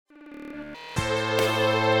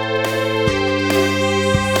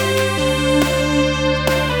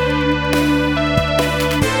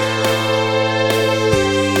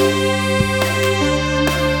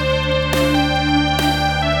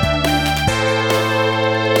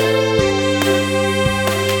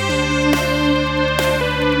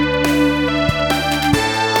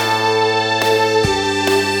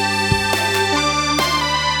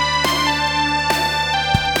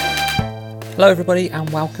Hello everybody and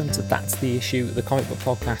welcome to That's the Issue, the comic book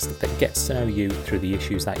podcast that gets to know you through the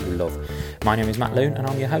issues that you love. My name is Matt Loon and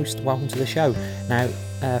I'm your host. Welcome to the show. Now,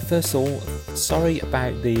 first of all, sorry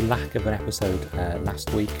about the lack of an episode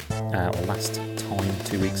last week, or last time,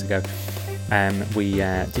 2 weeks ago. We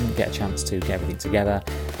didn't get a chance to get everything together.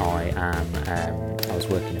 I was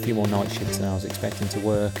working a few more night shifts than I was expecting to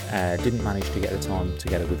work. Didn't manage to get the time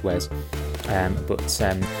together with Wes. But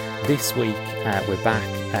this week we're back.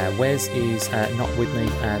 Wes is not with me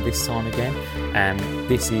this time again.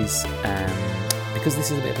 This is because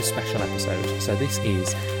this is a bit of a special episode. So this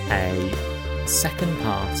is a second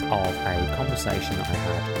part of a conversation that I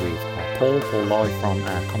had with Paul Lai from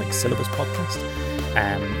Comics Syllabus podcast.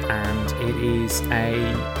 And it is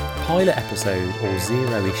a pilot episode or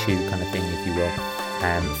zero issue kind of thing, if you will,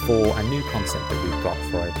 for a new concept that we've got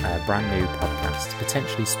for a brand new podcast,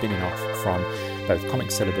 potentially spinning off from both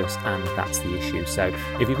Comics Syllabus and That's the Issue. So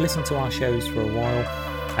if you've listened to our shows for a while,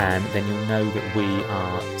 then you'll know that we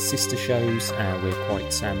are sister shows. We're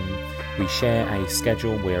quite we share a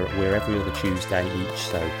schedule. We're every other Tuesday each.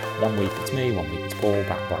 So 1 week it's me, 1 week it's Paul,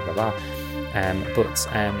 blah blah blah. But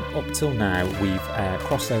up till now we've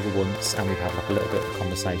crossed over once and we've had like a little bit of a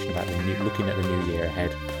conversation about looking at the new year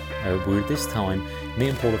ahead. Where this time me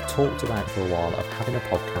and Paul have talked about for a while of having a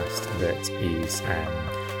podcast that is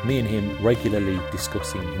me and him regularly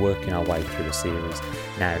discussing, working our way through a series.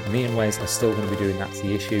 Now me and Wes are still going to be doing That's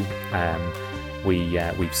the Issue.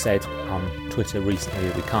 We've said on Twitter recently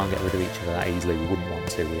that we can't get rid of each other that easily. We wouldn't want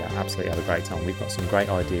to. We absolutely have a great time. We've got some great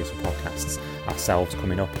ideas for podcasts ourselves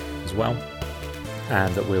coming up as well,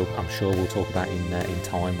 and that I'm sure we'll talk about in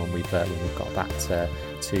time when we've got back to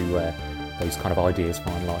those kind of ideas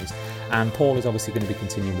finalised. And Paul is obviously going to be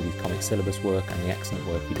continuing with his Comics Syllabus work and the excellent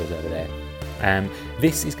work he does over there.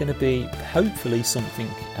 This is going to be hopefully something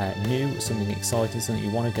new, something exciting, something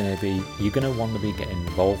you're going to want to be getting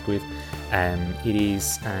involved with. It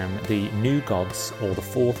is the New Gods, or the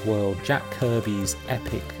Fourth World, Jack Kirby's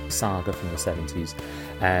epic saga from the 70s,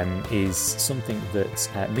 is something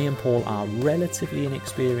that me and Paul are relatively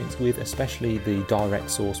inexperienced with, especially the direct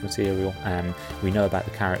source material. We know about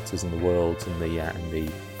the characters and the worlds and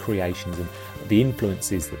the creations and the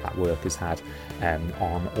influences that work has had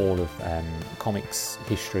on all of comics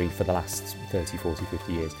history for the last 30, 40,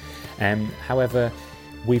 50 years. However,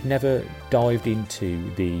 we've never dived into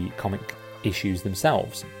the comic issues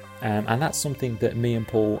themselves. And that's something that me and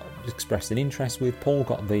Paul expressed an interest with. Paul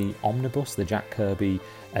got the omnibus, the Jack Kirby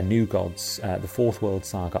New Gods, the Fourth World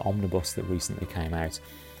Saga omnibus that recently came out.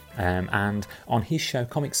 And on his show,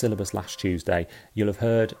 Comics Syllabus, last Tuesday, you'll have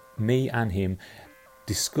heard me and him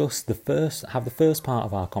discuss the first part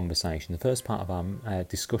of our conversation, the first part of our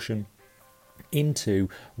discussion into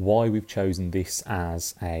why we've chosen this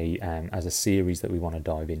as a series that we want to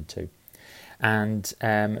dive into. And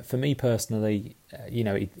for me personally,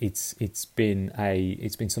 it's been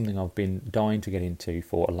something I've been dying to get into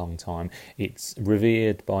for a long time. It's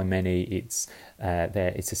revered by many. It's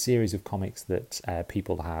a series of comics that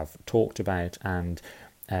people have talked about and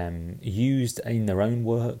used in their own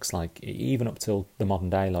works, like even up till the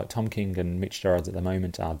modern day, like Tom King and Mitch Gerads at the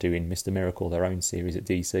moment are doing Mr. Miracle, their own series at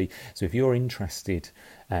DC. So if you're interested,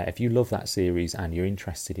 if you love that series and you're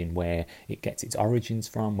interested in where it gets its origins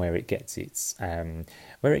from, where it gets its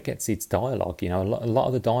dialogue, a lot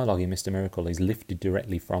of the dialogue in Mr. Miracle is lifted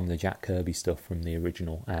directly from the Jack Kirby stuff from the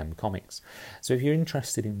original comics. So if you're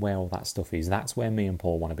interested in where all that stuff is, that's where me and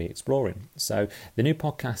Paul want to be exploring. So the new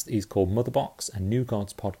podcast is called Motherbox, a New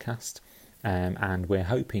Gods podcast. And we're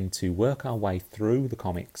hoping to work our way through the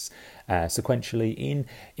comics sequentially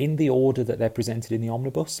in the order that they're presented in the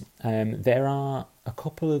omnibus. There are a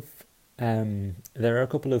couple of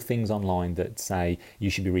things online that say you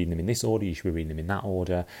should be reading them in this order, you should be reading them in that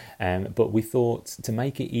order. But we thought to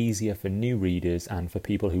make it easier for new readers and for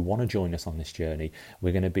people who want to join us on this journey,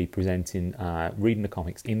 we're going to be presenting reading the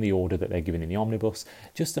comics in the order that they're given in the omnibus,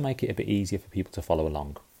 just to make it a bit easier for people to follow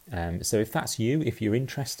along. So if that's you, if you're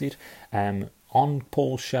interested, on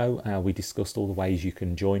Paul's show we discussed all the ways you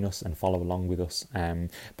can join us and follow along with us,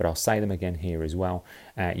 but I'll say them again here as well.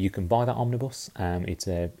 You can buy that omnibus. It's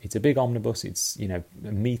a big omnibus. It's a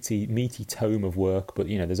meaty tome of work, but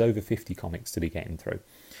there's over 50 comics to be getting through.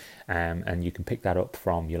 and you can pick that up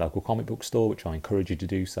from your local comic book store, which I encourage you to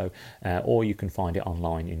do so, or you can find it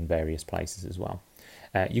online in various places as well.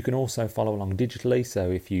 You can also follow along digitally,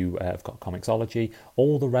 so if you have got Comixology,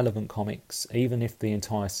 all the relevant comics, even if the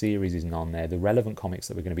entire series isn't on there, the relevant comics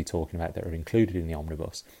that we're going to be talking about that are included in the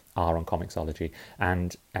omnibus are on Comixology,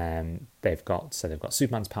 and they've got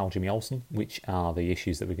Superman's pal Jimmy Olsen, which are the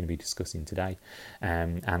issues that we're going to be discussing today,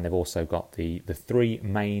 and they've also got the three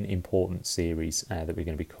main important series that we're going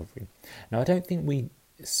to be covering. Now, I don't think we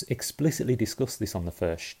explicitly discussed this on the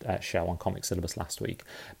first show on Comics Syllabus last week,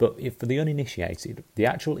 but for the uninitiated, the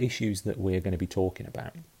actual issues that we're going to be talking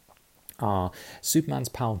about are Superman's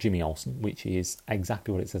pal Jimmy Olsen, which is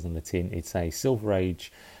exactly what it says on the tin. It's a Silver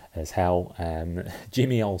Age as hell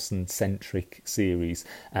Jimmy Olsen centric series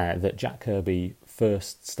that Jack Kirby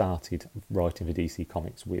first started writing for DC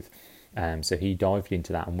Comics with. So he dived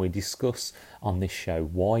into that, and we'll discuss on this show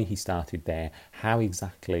why he started there, how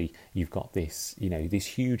exactly you've got this, this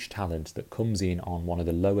huge talent that comes in on one of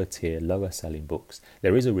the lower tier, lower selling books.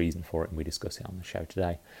 There is a reason for it, and we discuss it on the show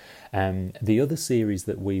today. The other series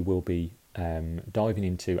that we will be diving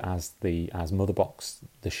into as Motherbox,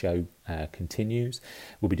 the show continues,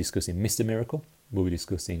 we'll be discussing Mr. Miracle, we'll be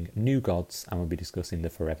discussing New Gods, and we'll be discussing The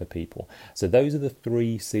Forever People. So those are the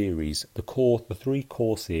three series, the three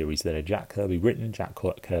core series that are Jack Kirby written, Jack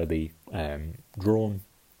Kirby drawn,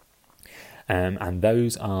 and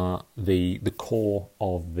those are the core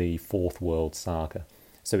of the Fourth World Saga.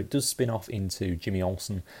 So it does spin off into Jimmy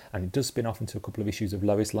Olsen, and it does spin off into a couple of issues of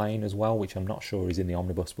Lois Lane as well, which I'm not sure is in the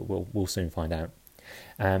omnibus, but we'll soon find out.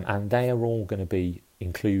 And they are all going to be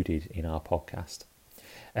included in our podcast.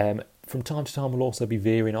 From time to time, we'll also be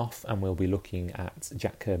veering off, and we'll be looking at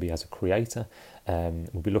Jack Kirby as a creator.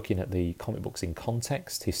 We'll be looking at the comic books in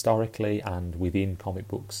context, historically, and within comic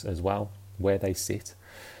books as well, where they sit.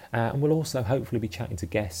 And we'll also hopefully be chatting to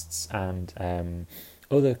guests and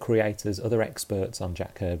other creators, other experts on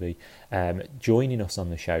Jack Kirby, joining us on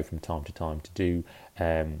the show from time to time to do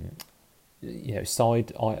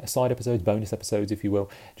side episodes, bonus episodes, if you will,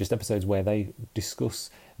 just episodes where they discuss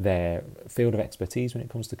their field of expertise when it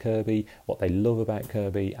comes to Kirby, what they love about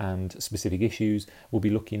Kirby, and specific issues. We'll be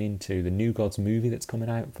looking into the New Gods movie that's coming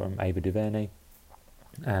out from Ava DuVernay,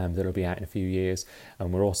 that'll be out in a few years,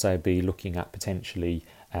 and we'll also be looking at potentially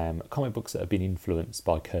comic books that have been influenced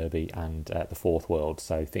by Kirby and the Fourth World,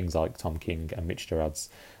 so things like Tom King and Mitch Gerads'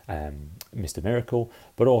 Mr. Miracle,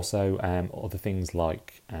 but also other things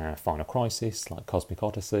like Final Crisis, like Cosmic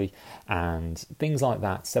Odyssey, and things like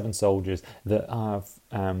that, Seven Soldiers, that have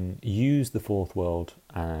used the Fourth World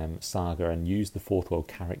saga and used the Fourth World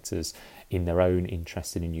characters in their own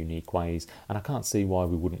interesting and unique ways, and I can't see why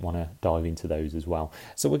we wouldn't want to dive into those as well.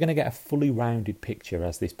 So we're going to get a fully rounded picture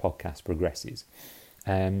as this podcast progresses.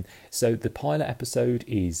 So the pilot episode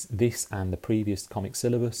is this and the previous Comics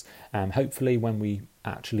Syllabus. Hopefully when we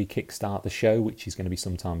actually kickstart the show, which is going to be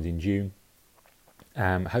sometimes in June,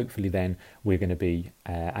 hopefully then we're going to be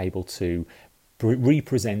able to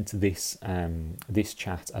represent this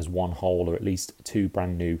chat as one whole, or at least two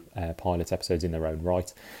brand new pilot episodes in their own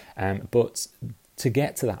right. But to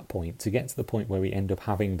get to that point, to get to the point where we end up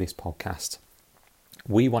having this podcast,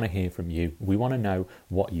 we want to hear from you. We want to know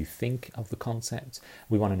what you think of the concept.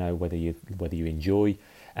 We want to know whether you enjoy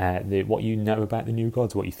what you know about the New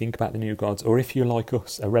Gods, what you think about the New Gods, or if you're like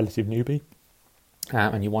us, a relative newbie,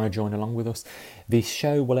 and you want to join along with us. This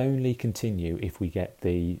show will only continue if we get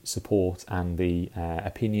the support and the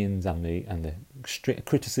opinions and the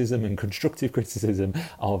criticism and constructive criticism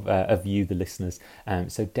of you, the listeners.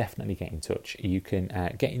 So definitely get in touch. You can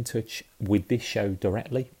get in touch with this show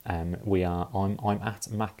directly. I'm at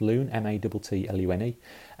Matt Loon, MATTLUNE,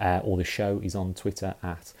 or the show is on Twitter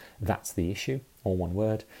at That's The Issue, all one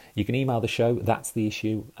word. You can email the show, That's The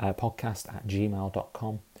Issue,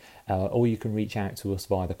 podcast@gmail.com. Or you can reach out to us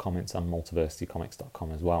via the comments on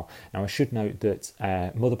multiversitycomics.com as well. Now, I should note that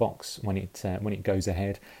Motherbox, when it goes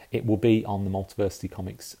ahead, it will be on the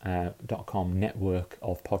multiversitycomics.com network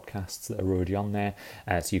of podcasts that are already on there.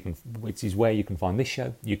 Which is where you can find this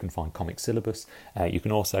show. You can find Comics Syllabus. You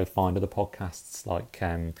can also find other podcasts like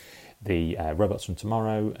the Robots from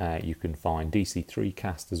Tomorrow. You can find DC3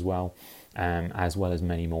 Cast as well as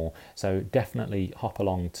many more. So definitely hop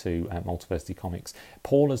along to Multiversity Comics.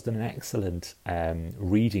 Paul has done an excellent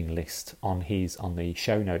reading list on the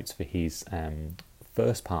show notes for his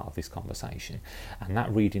first part of this conversation, and that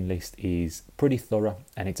reading list is pretty thorough,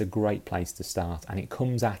 and it's a great place to start, and it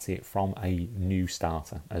comes at it from a new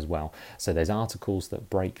starter as well. So there's articles that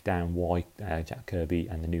break down why Jack Kirby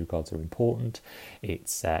and the New Gods are important. It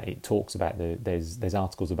talks about there's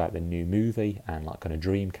articles about the new movie and like kind of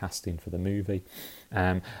dream casting for the movie.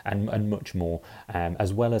 and much more,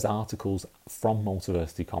 as well as articles from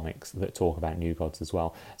Multiversity Comics that talk about New Gods as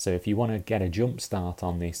well. So if you want to get a jump start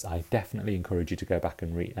on this, I definitely encourage you to go back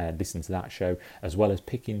and listen to that show, as well as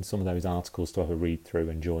picking some of those articles to have a read through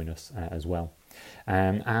and join us as well.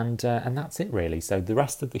 And that's it really. So the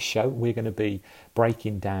rest of the show, we're going to be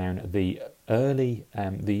breaking down the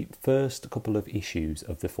first couple of issues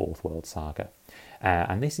of the Fourth World Saga.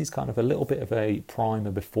 And this is kind of a little bit of a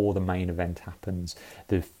primer before the main event happens.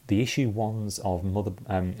 The issue ones of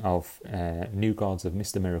New Gods, of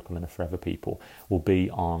Mr. Miracle and A Forever People will be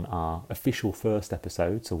on our official first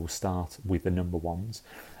episode, so we'll start with the number ones.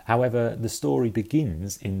 However, the story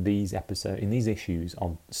begins in these issues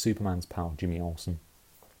of Superman's pal Jimmy Olsen.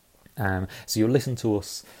 So you'll listen to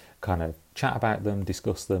us kind of chat about them,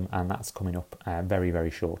 discuss them, and that's coming up very,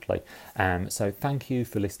 very shortly. So thank you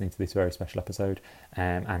for listening to this very special episode,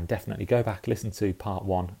 and definitely go back, listen to part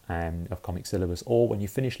 1 of Comics Syllabus, or when you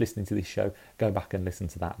finish listening to this show, go back and listen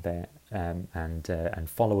to that there, and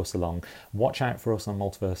follow us along. Watch out for us on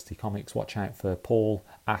Multiversity Comics. Watch out for Paul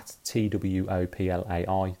at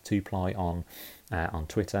TWOPLAI, 2ply on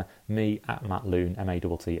Twitter, me at Matt Loon,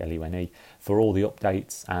 MATTLUNE, for all the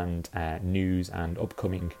updates and news and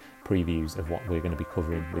upcoming previews of what we're going to be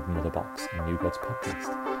covering with Motherbox and New Gods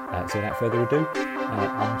podcast. So without further ado,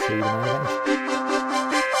 on to the main event.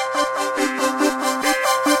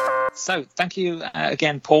 So thank you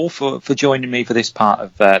again, Paul, for joining me for this part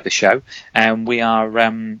of the show. We are,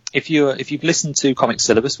 if you've listened to Comics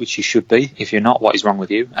Syllabus, which you should be. If you're not, what is wrong with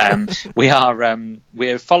you?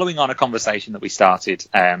 We're following on a conversation that we started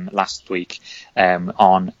last week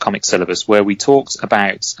on Comics Syllabus, where we talked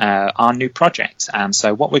about our new project. And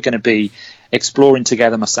so what we're going to be exploring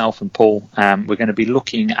together, myself and Paul, we're going to be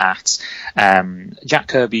looking at Jack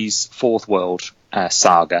Kirby's Fourth World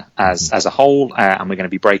Saga as a whole, and we're going to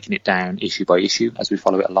be breaking it down issue by issue as we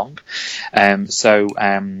follow it along. So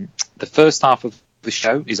the first half of the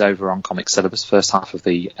show is over on Comics Syllabus, first half of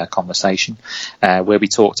the conversation, where we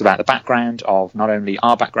talked about the background of not only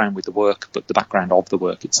our background with the work, but the background of the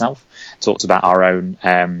work itself. Talked about our own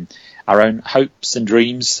hopes and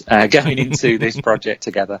dreams going into this project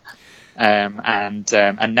together.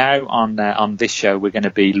 And now on this show, we're going to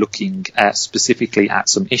be looking specifically at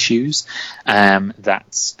some issues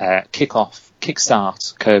that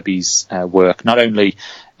kickstart Kirby's work, not only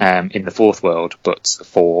in the Fourth World, but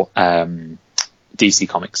for DC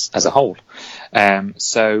Comics as a whole.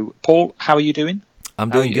 So, Paul, how are you doing? I'm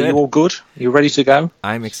doing good. Are you all good? Are you ready to go?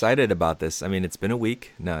 I'm excited about this. I mean, it's been a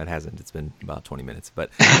week. No, it hasn't. It's been about 20 minutes. But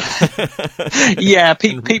yeah,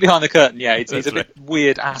 peek behind the curtain. Yeah, it's a bit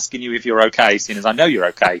weird asking you if you're okay, seeing as I know you're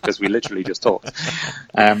okay because we literally just talked.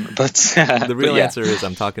 But the real answer is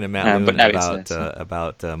I'm talking to Matt Loon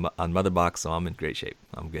about on Motherbox, so I'm in great shape.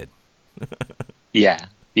 I'm good.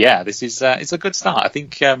 Yeah, this is it's a good start. I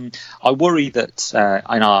think I worry that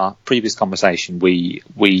in our previous conversation we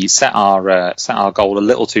set our goal a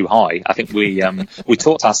little too high. I think we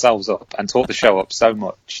talked ourselves up and talked the show up so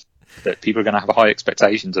much that people are going to have high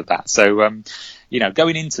expectations of that. So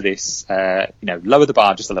going into this, lower the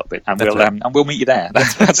bar just a little bit, and we'll meet you there.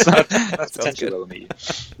 That's potentially where we'll meet you.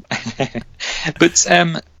 But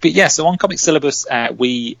yeah, so on Comics Syllabus,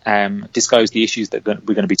 we disclose the issues that we're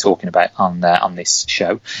going to be talking about on this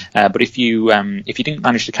show. But if you didn't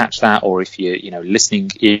manage to catch that, or if you're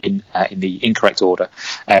listening in the incorrect order,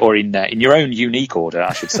 or in your own unique order,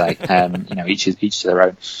 I should say, each to their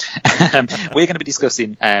own, we're going to be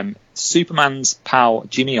discussing Superman's pal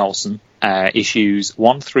Jimmy Olsen, issues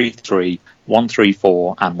 133,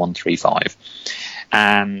 134, and 135.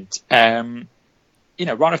 And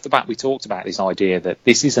right off the bat, we talked about this idea that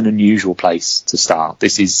this is an unusual place to start.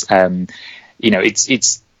 This is,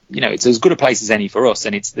 it's as good a place as any for us,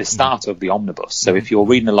 and it's the start of the omnibus. So if you're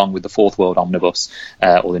reading along with the Fourth World omnibus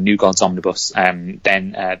or the New Gods omnibus, then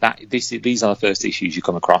these are the first issues you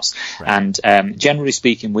come across. Right. And generally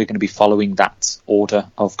speaking, we're going to be following that order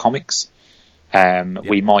of comics.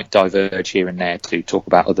 We might diverge here and there to talk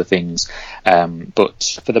about other things,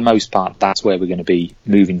 but for the most part, that's where we're going to be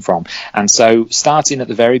moving from. And so, starting at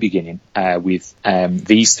the very beginning with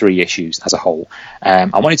these three issues as a whole,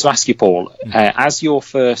 I wanted to ask you, Paul, as your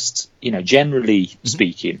first, generally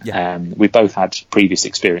speaking, we both had previous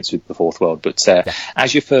experience with the Fourth World, but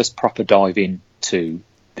as your first proper dive into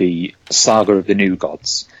the Saga of the New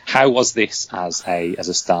Gods. How was this as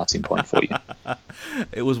a starting point for you?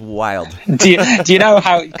 It was wild. Do you know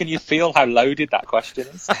how? Can you feel how loaded that question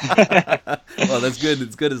is? Well, that's good.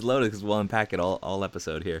 It's good as loaded because we'll unpack it all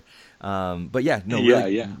episode here. But yeah, no,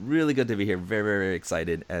 really, really good to be here. Very, very, very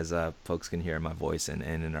excited, as folks can hear my voice and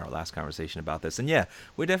in our last conversation about this. And yeah,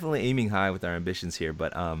 we're definitely aiming high with our ambitions here,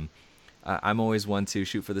 but I'm always one to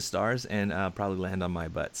shoot for the stars and probably land on my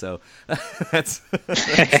butt. So that's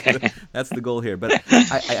the goal here. But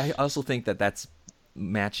I also think that's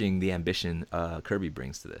matching the ambition Kirby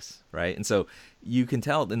brings to this, right? And so you can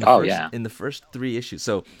tell in the first 3 issues.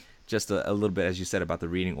 So just a little bit, as you said, about the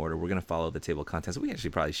reading order. We're going to follow the table of contents. We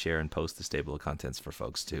actually probably share and post this table of contents for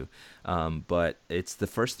folks too. But it's the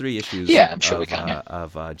first 3 issues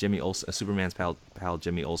of Jimmy Olsen, Superman's pal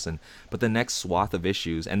Jimmy Olsen. But the next swath of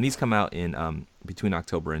issues, and these come out in between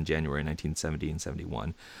October and January 1970 and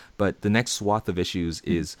 71. But the next swath of issues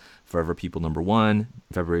is Forever People #1,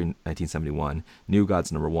 February 1971, New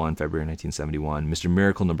Gods #1, February 1971, Mr.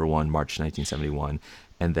 Miracle #1, March 1971,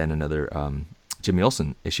 and then another Jimmy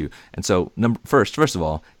Olsen issue. And so first of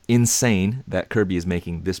all, insane that Kirby is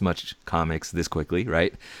making this much comics this quickly,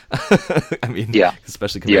 right? I mean,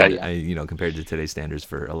 especially compared to today's standards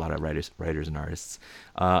for a lot of writers and artists.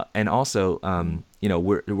 And also,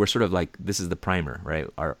 we're sort of like, this is the primer, right?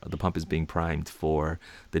 The pump is being primed for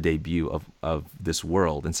the debut of this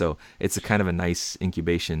world. And so it's a kind of a nice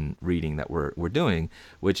incubation reading that we're doing,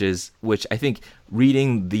 which I think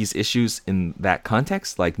reading these issues in that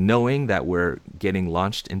context, like knowing that we're getting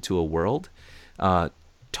launched into a world,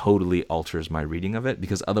 totally alters my reading of it,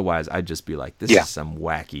 because otherwise I'd just be like, this is some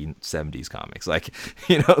wacky 70s comics. Like,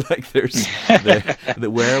 there's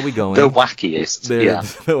where are we going? The wackiest.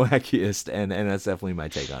 The wackiest. And that's definitely my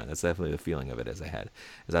take on it. That's definitely the feeling of it as I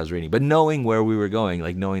was reading. But knowing where we were going,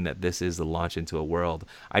 like knowing that this is the launch into a world,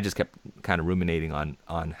 I just kept kind of ruminating on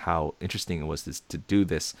how interesting it was to do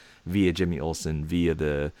this via Jimmy Olsen,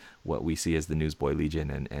 via what we see as the Newsboy Legion,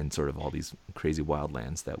 and sort of all these crazy wild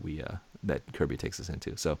lands that that Kirby takes us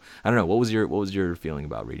into. So I don't know, what was your feeling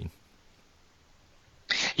about reading?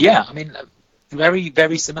 Yeah, I mean, very,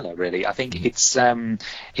 very similar, really. I think it's kind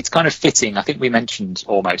of fitting. I think we mentioned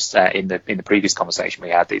almost in the previous conversation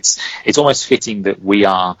we had, it's almost fitting that we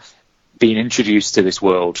are being introduced to this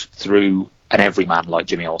world through an everyman like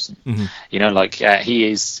Jimmy Olsen. Mm-hmm.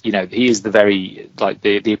 He is the very, like,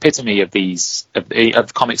 the epitome of these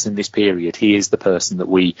of comics in this period. He is the person that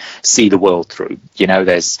we see the world through.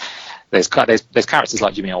 There's characters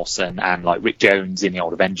like Jimmy Olsen and like Rick Jones in the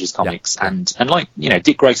old Avengers comics, and like,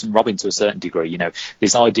 Dick Grayson Robin to a certain degree.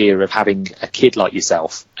 This idea of having a kid like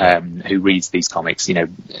yourself who reads these comics,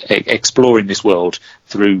 exploring this world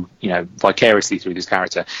through, vicariously through this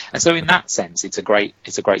character. And so in that sense, it's a great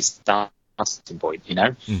starting point,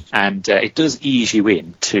 and it does ease you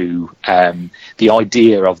into the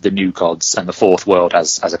idea of the New Gods and the Fourth World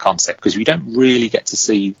as a concept, because we don't really get to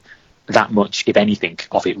see that much, if anything,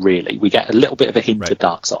 of it. Really, we get a little bit of a hint of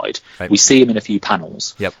Darkseid. We see him in a few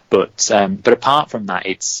panels, but apart from that,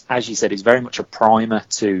 it's, as you said, it's very much a primer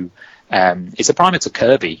to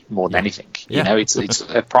Kirby more than anything. It's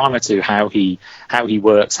a primer to how he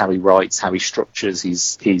works, how he writes, how he structures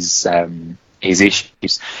his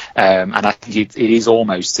issues, and I think it is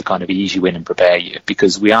almost to kind of ease you in and prepare you,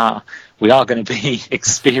 because we are going to be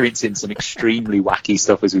experiencing some extremely wacky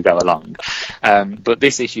stuff as we go along. But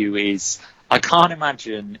this issue is, I can't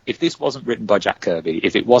imagine, if this wasn't written by Jack Kirby,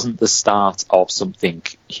 if it wasn't the start of something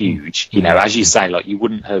huge, as you say, like, you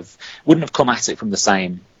wouldn't have come at it from the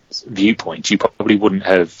same viewpoint. You probably wouldn't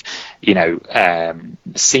have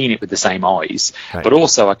seen it with the same eyes. But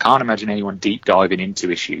also, I can't imagine anyone deep diving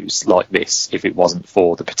into issues like this if it wasn't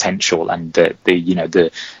for the potential and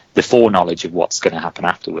the foreknowledge of what's going to happen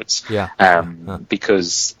afterwards.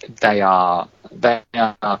 Because they are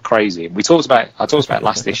crazy. And I talked about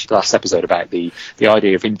last episode about the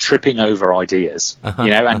idea of him tripping over ideas,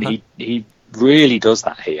 and he really does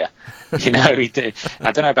that here. I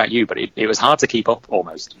don't know about you, but it was hard to keep up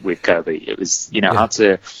almost with Kirby. It was, hard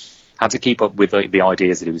to keep up with the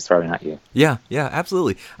ideas that he was throwing at you. Yeah,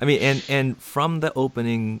 absolutely. I mean, and from the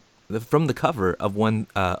opening, from the cover of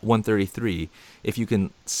 133, if you can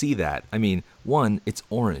see that, I mean, one, it's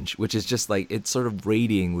orange, which is just like, it's sort of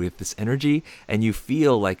radiating with this energy, and you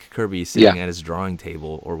feel like Kirby sitting at his drawing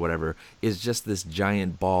table or whatever is just this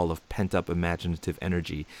giant ball of pent-up imaginative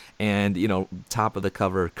energy. And, top of the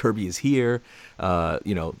cover, Kirby is here,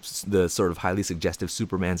 the sort of highly suggestive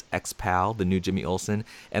Superman's ex-pal, the new Jimmy Olsen,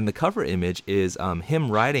 and the cover image is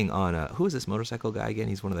him riding on who is this motorcycle guy again?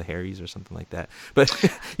 He's one of the Harrys or something like that. But,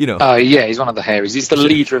 Oh yeah, he's one of the Harrys. He's the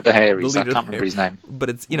leader of the Harrys. I can't remember his name. But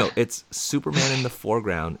it's it's Superman in the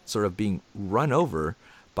foreground, sort of being run over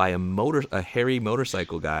by a hairy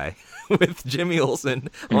motorcycle guy with Jimmy Olsen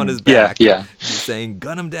on his back, saying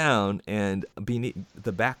 "gun him down," and beneath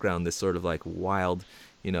the background, this sort of like wild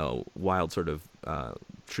sort of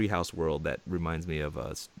treehouse world that reminds me of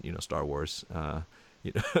Star Wars. What do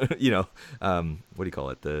you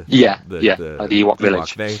call it? The Ewok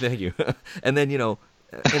village. Thank you. And then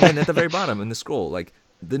and then at the very bottom in the scroll, like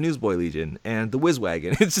the Newsboy Legion and the Whiz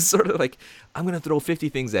Wagon. It's just sort of like, I'm gonna throw 50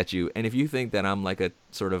 things at you, and if you think that I'm like a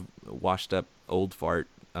sort of washed up old fart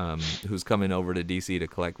who's coming over to DC to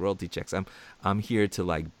collect royalty checks, I'm here to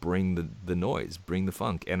like bring the noise, bring the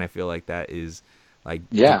funk, and I feel like that is like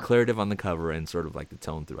declarative on the cover and sort of like the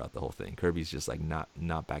tone throughout the whole thing. Kirby's just like not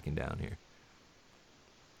backing down here.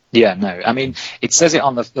 Yeah, no, I mean, it says it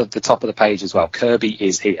on the top of the page as well. Kirby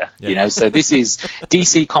is here, so this is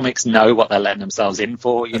DC Comics know what they're letting themselves in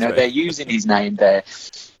for. They're using his name there.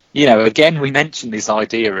 Again, we mentioned this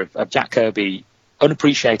idea of Jack Kirby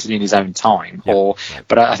unappreciated in his own time,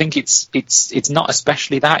 but I think it's not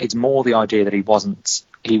especially that. It's more the idea that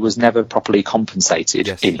he was never properly compensated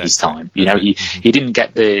in his time. He didn't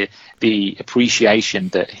get the appreciation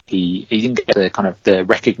that he didn't get the kind of the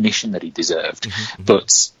recognition that he deserved.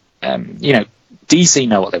 But DC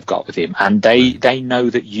know what they've got with him, and they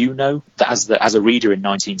know that that as a reader in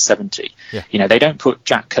 1970, they don't put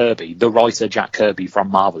Jack Kirby, the writer Jack Kirby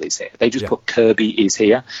from Marvel is here. They just put Kirby is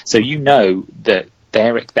here, so that they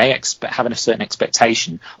have a certain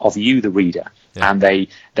expectation of you, the reader, and they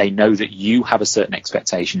know that you have a certain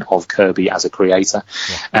expectation of Kirby as a creator.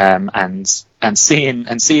 And seeing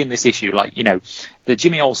this issue, like the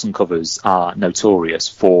Jimmy Olsen covers are notorious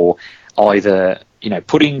for either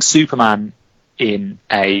putting Superman in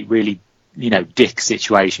a really dick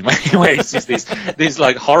situation where he's just this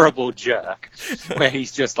like horrible jerk where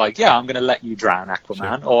he's just like, I'm going to let you drown,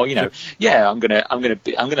 Aquaman, or I'm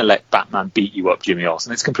going to let Batman beat you up, Jimmy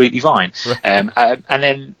Olsen. It's completely fine. And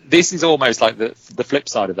then this is almost like the flip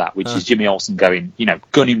side of that, which is Jimmy Olsen going,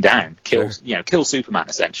 gun him down, kill Superman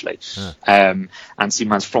essentially. And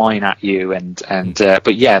Superman's flying at you, but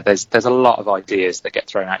there's a lot of ideas that get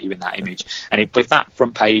thrown at you in that image, and if that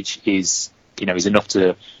front page is enough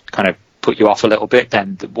to kind of put you off a little bit,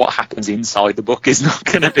 then what happens inside the book is not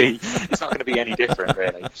going to be any different,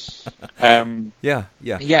 really.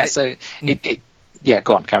 So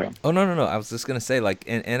go on, carry on. Oh no, I was just going to say, like,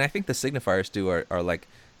 and I think the signifiers too are like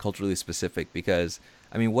culturally specific, because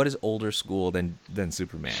I mean, what is older school than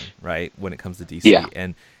Superman, right, when it comes to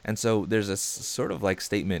DC? And so there's a sort of like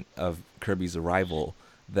statement of Kirby's arrival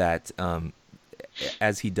that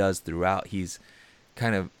as he does throughout, he's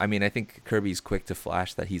kind of, I mean, I think Kirby's quick to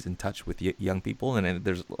flash that he's in touch with young people, and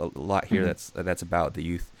there's a lot here that's about the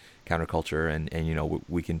youth counterculture, and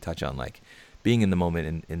we can touch on like being in the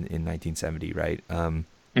moment in 1970, right?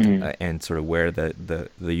 And sort of where the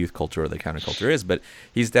youth culture or the counterculture is, but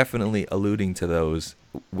he's definitely alluding to those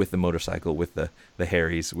with the motorcycle, with the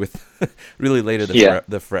Harrys, with really later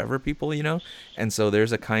the forever people, and so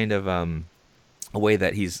there's a kind of a way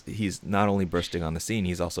that he's not only bursting on the scene,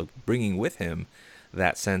 he's also bringing with him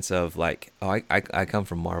that sense of like, I come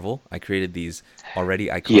from Marvel. I created these already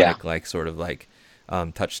iconic, like sort of like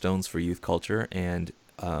touchstones for youth culture, and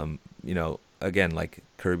again, like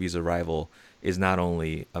Kirby's arrival is not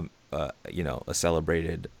only a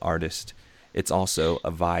celebrated artist, it's also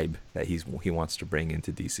a vibe that he wants to bring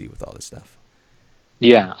into DC with all this stuff.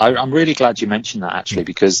 Yeah, I'm really glad you mentioned that, actually,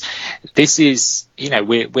 because this is,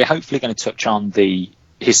 we're hopefully going to touch on the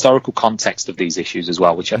historical context of these issues as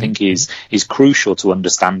well, which I think is crucial to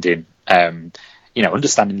understanding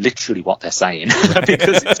understanding literally what they're saying,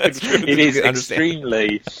 because it is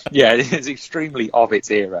extremely of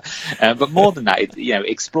its era. But more than that,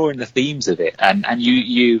 exploring the themes of it, and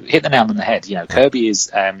you hit the nail on the head. Kirby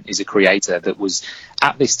is a creator that was,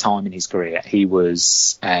 at this time in his career, he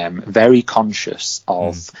was very conscious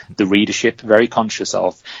of the readership, very conscious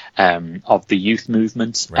of the youth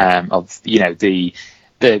movement, of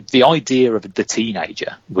the idea of the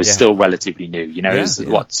teenager was still relatively new. It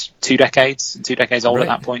was 2 decades old at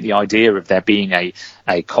that point. The idea of there being a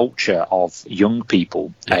culture of young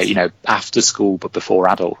people, after school but before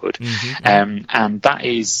adulthood, and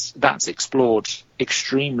that's explored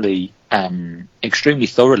extremely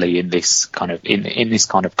thoroughly in this kind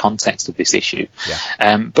of context of this issue.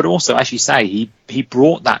 But also, as you say, he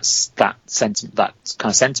brought that sentiment, that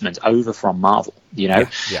kind of sentiment over from Marvel.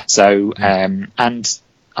 So and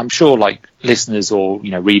I'm sure, like, listeners or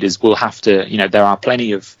readers will have to, there are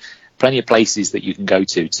plenty of places that you can go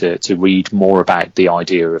to read more about the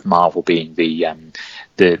idea of Marvel being the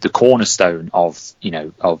the cornerstone of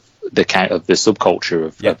of the subculture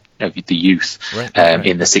of the youth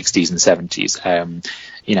in the 60s and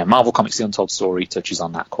 70s. Marvel Comics: The Untold Story touches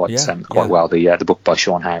on that quite well. The book by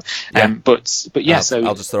Sean Howe. So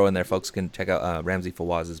I'll just throw in there, folks can check out Ramsey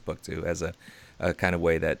Fawaz's book too, as a kind of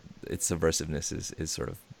way that its subversiveness is sort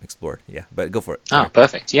of explored. Yeah, but go for it. Oh,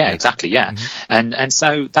 perfect. Yeah, exactly. Yeah, and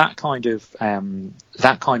so that kind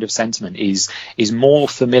of sentiment is more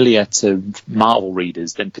familiar to Marvel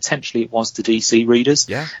readers than potentially it was to DC readers.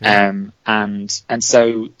 Yeah. And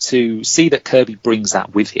so to see that Kirby brings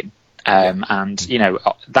that with him, and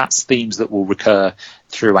that's themes that will recur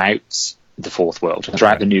throughout the Fourth World,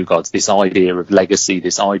 throughout the New Gods. This idea of legacy,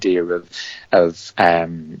 this idea of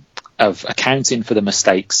accounting for the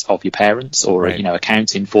mistakes of your parents, or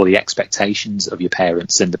accounting for the expectations of your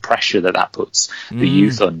parents and the pressure that puts the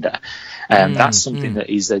youth under. That's something that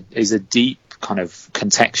is a deep kind of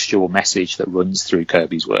contextual message that runs through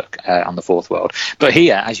Kirby's work on the Fourth World. But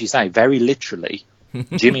here, as you say, very literally,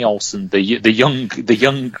 Jimmy Olsen, the young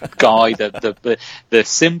guy, the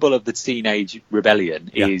symbol of the teenage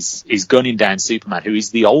rebellion, is gunning down Superman, who is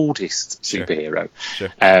the oldest superhero. Sure.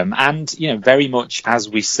 And very much as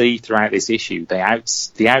we see throughout this issue, the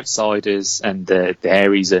outsiders and the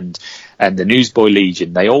Ares and the Newsboy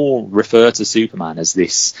Legion, they all refer to Superman as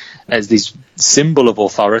this symbol of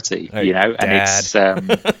authority, and Dad. it's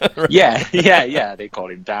they call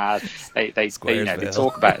him Dad. They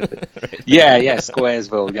talk about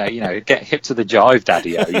Squaresville, get hip to the jive,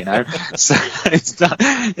 Daddy-o, So it's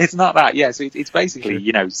not that. So it's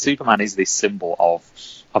basically Superman is this symbol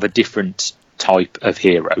of a different type of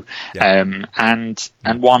hero, and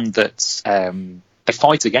one that's a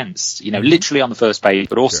fight against, literally on the first page,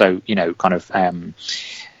 but also, kind of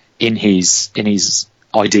in his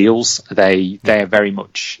ideals. They're very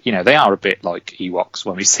much, they are a bit like Ewoks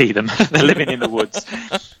when we see them. They're living in the woods.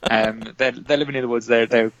 They're living in the woods.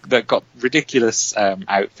 They've got ridiculous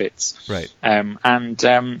outfits. Right.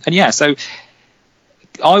 So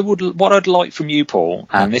what I'd like from you, Paul,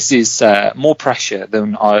 and this is more pressure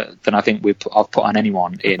than I think I've put on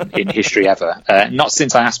anyone in history ever. Not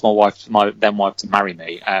since I asked my then wife to marry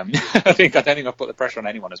me. I don't think I've put the pressure on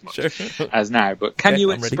anyone as much as now. But can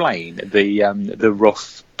you explain the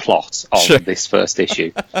rough plot of this first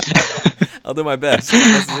issue? I'll do my best.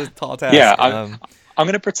 This is a tall task. Yeah. I'm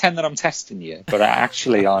going to pretend that I'm testing you, but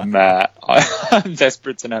actually I'm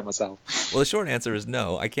desperate to know myself. Well, the short answer is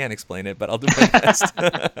no. I can't explain it, but I'll do my best.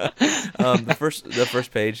 The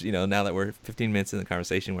first page, now that we're 15 minutes in the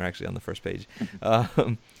conversation, we're actually on the first page.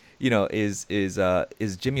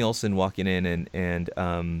 Is Jimmy Olsen walking in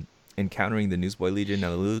and encountering the Newsboy Legion.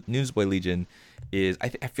 Now, the Newsboy Legion is, I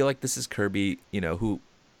feel like this is Kirby, who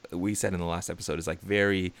we said in the last episode is like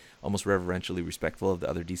very almost reverentially respectful of the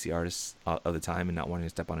other DC artists of the time and not wanting to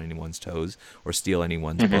step on anyone's toes or steal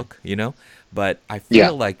anyone's book, But I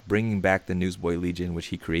feel like bringing back the Newsboy Legion, which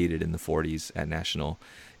he created in the 40s at National,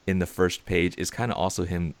 in the first page is kind of also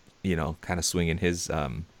him, kind of swinging his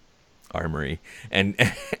armory and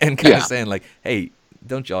kind of saying like, hey,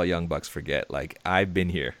 don't y'all young bucks forget, like, I've been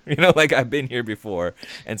here, like I've been here before.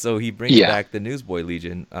 And so he brings back the Newsboy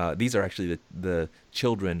Legion. These are actually the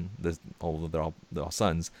children, they're all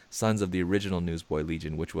sons of the original Newsboy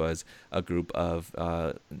Legion, which was a group of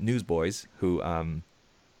newsboys who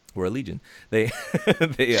were a legion. They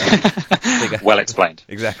got, well explained.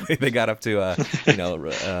 Exactly. They got up to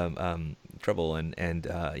trouble and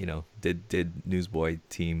did newsboy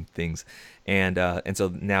team things, and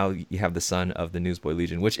so now you have the son of the Newsboy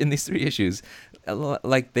Legion, which in these 3 issues,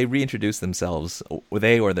 like, they reintroduce themselves, or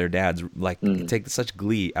they or their dads take such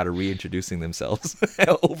glee out of reintroducing themselves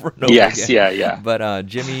over and over again. But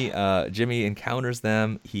Jimmy encounters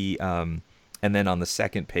them. He and then on the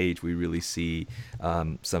second page, we really see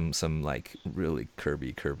some like really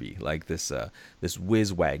Kirby, like this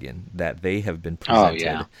whiz wagon that they have been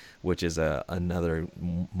presented, which is another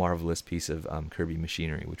marvelous piece of Kirby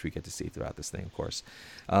machinery, which we get to see throughout this thing, of course.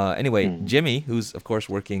 Anyway, Jimmy, who's of course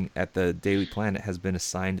working at the Daily Planet, has been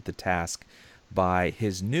assigned the task by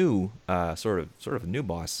his new sort of new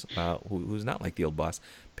boss, who's not like the old boss.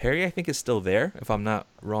 Perry, I think, is still there, if I'm not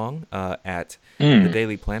wrong, at the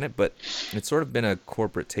Daily Planet, but it's sort of been a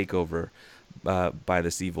corporate takeover by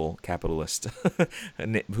this evil capitalist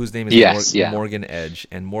whose name is Morgan Edge.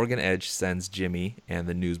 And Morgan Edge sends Jimmy and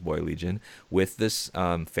the Newsboy Legion with this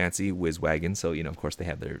fancy whiz wagon. So, of course, they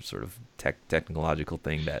have their sort of technological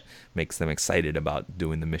thing that makes them excited about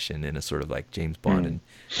doing the mission in a sort of like James Bond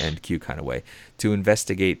and Q kind of way to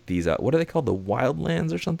investigate these, what are they called? The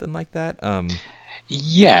Wildlands or something like that?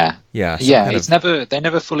 Yeah. It's they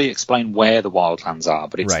never fully explain where the wildlands are,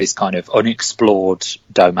 but it's this kind of unexplored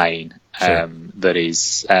domain that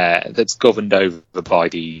is that's governed over by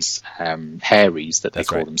these Harries that they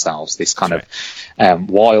call themselves. This kind of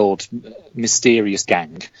wild, mysterious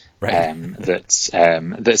gang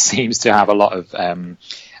that seems to have a lot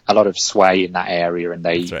of sway in that area, and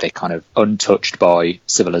they're kind of untouched by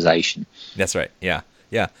civilization. That's right. Yeah.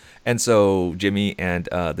 And so Jimmy and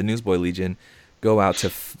the Newsboy Legion go out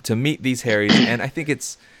to meet these Harrys, and I think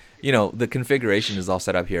it's, the configuration is all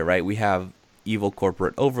set up here, right? We have evil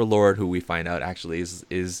corporate overlord, who we find out actually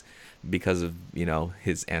is because of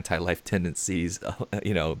his anti-life tendencies,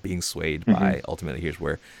 being swayed by. Ultimately, here's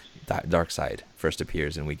where dark side first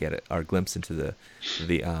appears, and we get our glimpse into the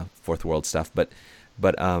Fourth World stuff. But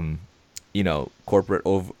corporate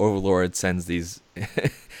overlord sends these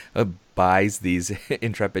buys these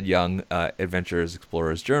intrepid young adventurers,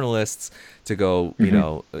 explorers, journalists to go,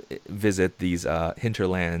 visit these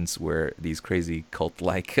hinterlands where these crazy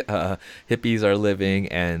cult-like hippies are living,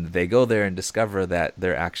 and they go there and discover that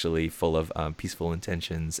they're actually full of peaceful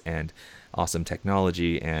intentions and awesome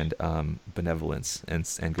technology and benevolence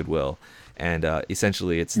and goodwill. And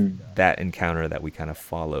essentially, it's that encounter that we kind of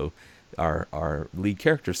follow our lead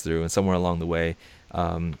characters through, and somewhere along the way,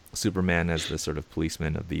 Superman, as the sort of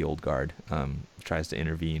policeman of the old guard, tries to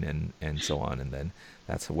intervene and so on, and then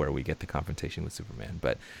that's where we get the confrontation with Superman.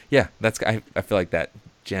 But yeah, I feel like that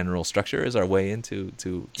general structure is our way into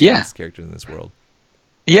these characters in this world.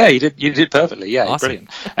 Yeah, you did perfectly. Yeah, awesome.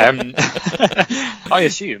 Brilliant. I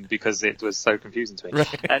assumed because it was so confusing to me.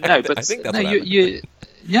 Right. No, but I think that's what happened.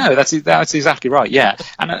 No, that's exactly right. Yeah,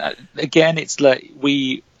 and again, it's like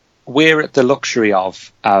we're at the luxury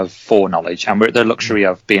of foreknowledge, and we're at the luxury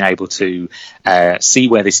of being able to see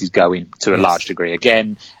where this is going to a large degree.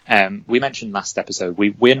 Again, we mentioned last episode,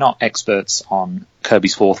 we're not experts on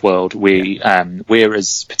Kirby's Fourth World. We're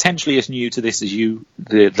as potentially as new to this as you,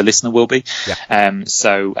 the listener, will be. Yeah.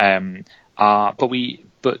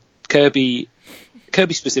 But Kirby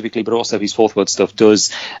specifically, but also his Fourth World stuff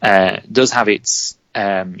does have its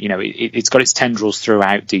it's got its tendrils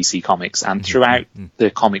throughout DC Comics and throughout the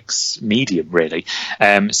comics medium, really.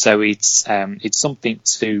 So it's something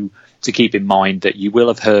to keep in mind, that you will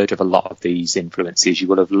have heard of a lot of these influences. You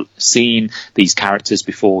will have seen these characters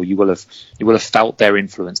before. You will have felt their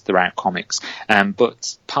influence throughout comics.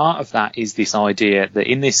 But part of that is this idea that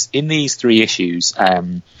in these 3 issues,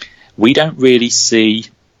 we don't really see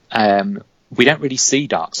Darkseid.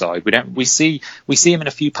 We see him in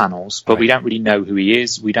a few panels, but we don't really know who he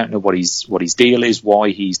is. We don't know what his deal is, why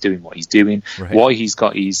he's doing what he's doing, why he's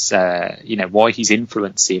got his why he's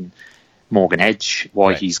influencing Morgan Edge,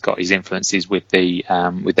 why he's got his influences with the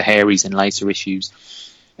Harrys in later issues.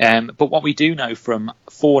 But what we do know from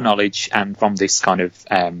foreknowledge and from this kind of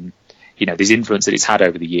this influence that it's had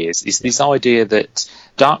over the years is this idea that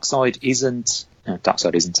Darkseid isn't. No,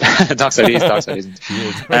 Darkseid isn't. Darkseid is. Darkseid isn't.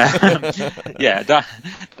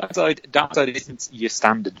 Darkseid isn't your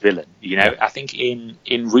standard villain. I think in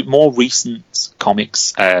more recent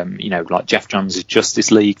comics, like Jeff Johns' Justice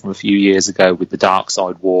League from a few years ago with the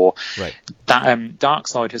Darkseid War, that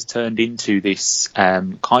Darkseid has turned into this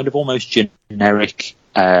kind of almost generic,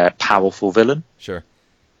 powerful villain. Sure.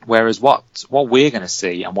 Whereas what we're going to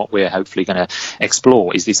see and what we're hopefully going to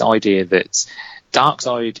explore is this idea that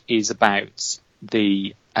Darkseid is about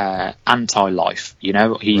the anti-life.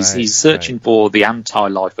 He's searching for the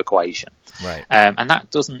anti-life equation, and that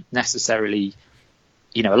doesn't necessarily,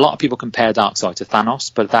 a lot of people compare Darkseid to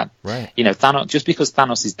Thanos, but that Thanos, just because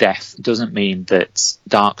Thanos is death doesn't mean that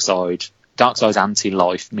Darkseid's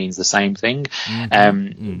anti-life means the same thing.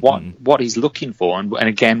 What he's looking for, and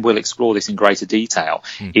again we'll explore this in greater detail,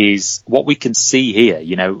 is what we can see here.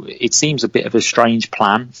 It seems a bit of a strange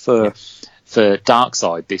plan for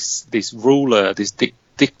Darkseid, this ruler, this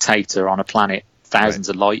dictator on a planet thousands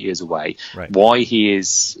of light years away, why he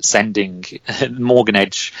is sending Morgan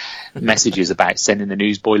Edge messages about sending the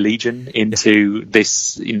Newsboy Legion into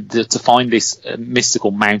this to find this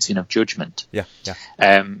mystical mountain of judgment.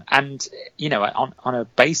 And on a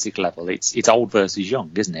basic level, it's old versus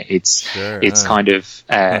young, isn't it? It's kind of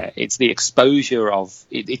it's the exposure of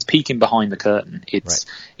it's peeking behind the curtain.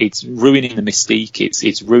 It's ruining the mystique.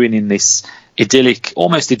 It's ruining this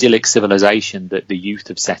almost idyllic civilization that the youth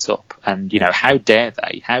have set up. And how dare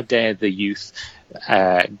the youth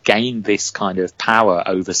gain this kind of power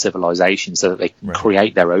over civilization so that they can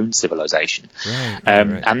create their own civilization.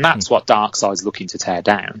 And that's what Darkseid's looking to tear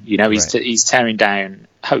down. He's tearing down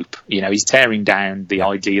hope. He's tearing down the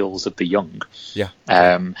ideals of the young.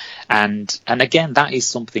 And again, that is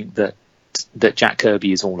something that that Jack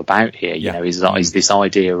Kirby is all about here. You know, is this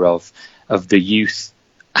idea of the youth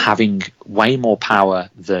having way more power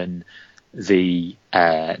than the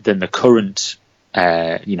current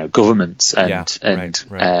governments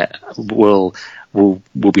will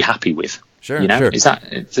be happy with. Sure, you know, sure. Does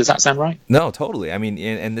that sound right? No, totally. I mean,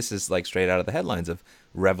 and this is like straight out of the headlines of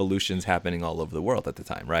revolutions happening all over the world at the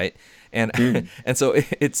time, right? And and so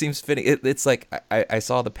it seems fitting. It's like I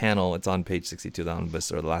saw the panel. It's on page 62 of the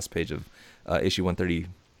omnibus, or the last page of issue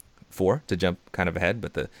 134, to jump kind of ahead,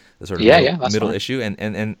 but the sort of middle fine. issue,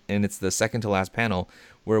 and it's the second to last panel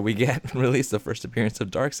where we get released the first appearance of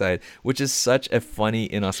Darkseid, which is such a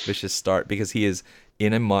funny, inauspicious start, because he is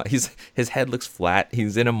in a his head looks flat.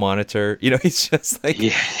 He's in a monitor. You know, he's just like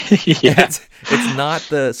It's not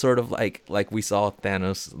the sort of like we saw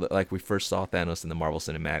Thanos, like we first saw Thanos in the Marvel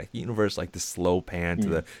Cinematic Universe, like the slow pan to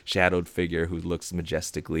the shadowed figure who looks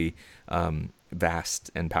majestically vast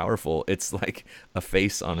and powerful. It's like a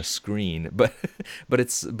face on a screen, but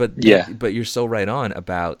you're so right on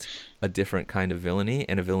about a different kind of villainy,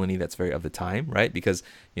 and a villainy that's very of the time, right? Because,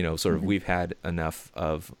 you know, sort of we've had enough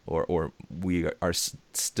of, or we are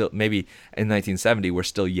still, maybe in 1970 we're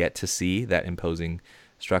still yet to see that imposing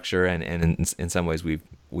structure, and in some ways we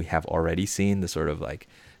have already seen the sort of like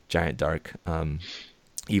giant dark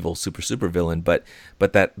evil super villain, but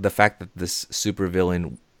that the fact that this super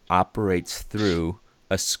villain operates through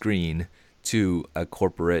a screen to a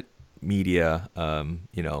corporate media,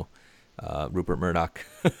 Rupert Murdoch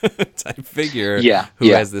type figure, who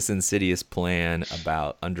has this insidious plan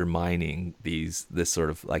about undermining this sort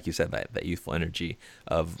of, like you said, that youthful energy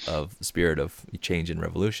of spirit of change and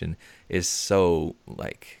revolution, is so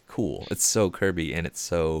like cool. It's so Kirby, and it's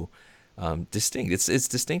so distinct. It's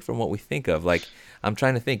distinct from what we think of. Like, I'm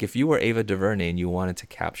trying to think, if you were Ava DuVernay and you wanted to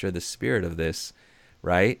capture the spirit of this,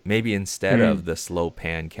 right? Maybe instead of the slow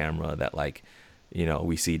pan camera that, like, you know,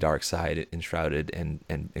 we see Darkseid enshrouded and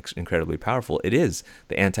incredibly powerful, it is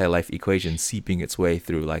the anti-life equation seeping its way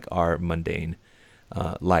through like our mundane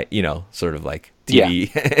light, you know, sort of like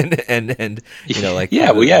TV and you know, like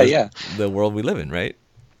the world we live in, right?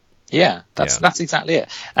 Yeah, that's exactly it.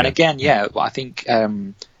 And again, I think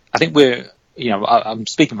we're, you know, I'm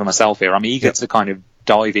speaking for myself here. I'm eager to kind of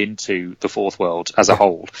dive into the Fourth World as a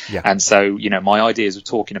whole. And so, you know, my ideas of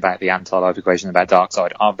talking about the anti-life equation, about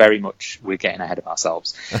Darkseid, are very much, we're getting ahead of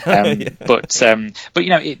ourselves. But you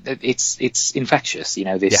know, it's infectious, you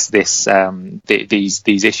know, these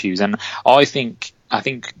issues. And I think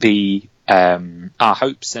the our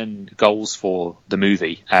hopes and goals for the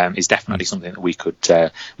movie is definitely something that we could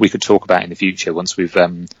talk about in the future once we've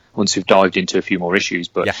dived into a few more issues.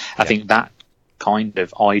 But I think that kind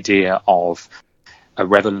of idea of a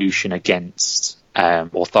revolution against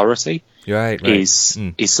authority is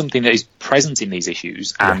something that is present in these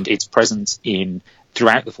issues, and it's present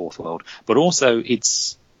throughout the Fourth World, but also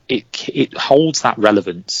it holds that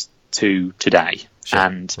relevance to today,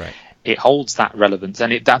 and it holds that relevance,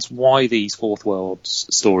 and that's why these Fourth World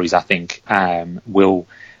stories, I think, will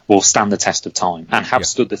stand the test of time, and have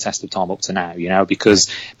stood the test of time up to now, you know, because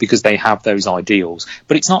they have those ideals,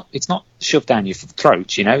 but it's not shoved down your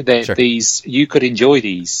throat, you know. These, you could enjoy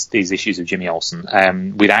these issues of Jimmy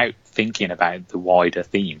Olsen without thinking about the wider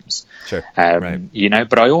themes, you know.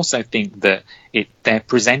 But I also think that they're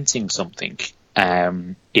presenting something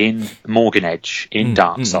in Morgan Edge, in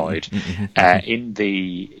Darkseid, in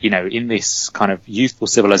the, you know, in this kind of youthful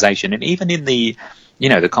civilization, and even in the, you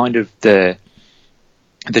know, the kind of the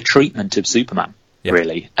treatment of Superman,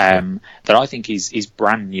 really, that I think is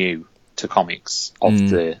brand new to comics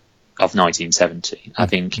of 1970. I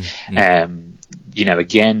think, you know,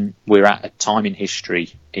 again, we're at a time in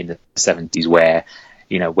history in the 70s where,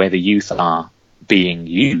 you know, where the youth are being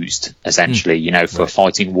used essentially, you know, for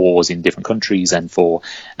fighting wars in different countries, and for,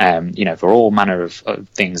 you know, for all manner of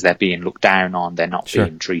things. They're being looked down on. They're not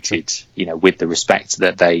being treated, you know, with the respect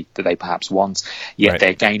that they perhaps want. Yet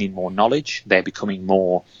they're gaining more knowledge. They're becoming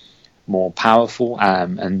more powerful,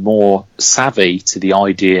 and more savvy to the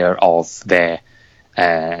idea of their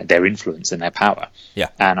influence and their power.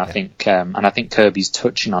 And I think Kirby's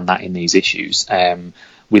touching on that in these issues,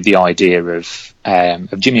 with the idea of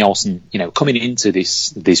Jimmy Olsen, you know, coming into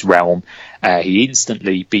this realm. He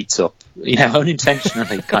instantly beats up, you know,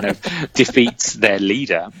 unintentionally kind of defeats their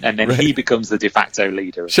leader, and then he becomes the de facto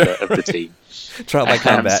leader of the team. Trial by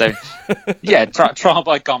combat. Trial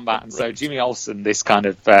by combat. And so Jimmy Olsen, this kind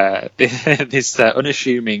of this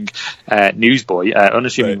unassuming newsboy,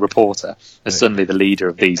 unassuming reporter, is suddenly the leader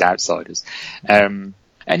of these outsiders.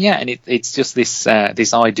 And it's just this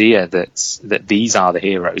idea that these are the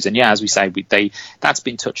heroes, and as we say, that's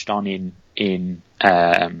been touched on in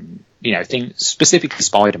things, specifically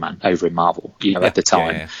Spider-Man over in Marvel. At the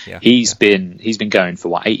time, he's been going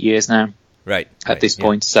for 8 years now. Right. At this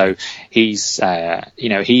point, so he's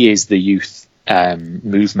he is the youth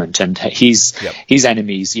movement, and his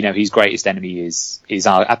enemies, his greatest enemy is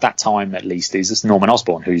at that time at least is Norman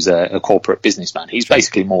Osborn, who's a corporate businessman. He's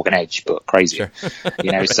basically Morgan Edge but crazier.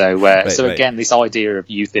 So again, this idea of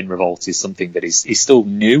youth in revolt is something that is still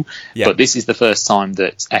new, but this is the first time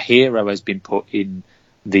that a hero has been put in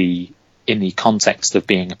the context of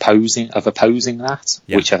opposing that,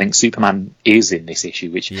 which I think Superman is in this issue,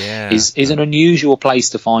 which is an unusual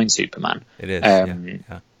place to find Superman. It is.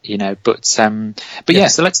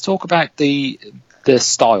 So let's talk about the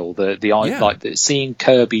style, like seeing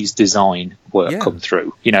Kirby's design work come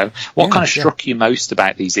through. What kind of struck you most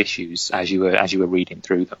about these issues as you were reading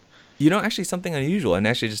through them? Actually something unusual, and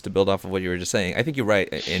actually just to build off of what you were just saying, I think you're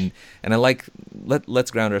right, and I like let's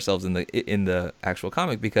ground ourselves in the actual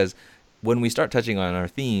comic, because when we start touching on our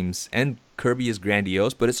themes, and Kirby is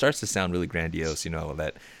grandiose, but it starts to sound really grandiose,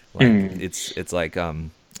 that like it's like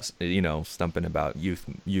stumping about youth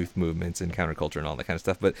movements and counterculture and all that kind of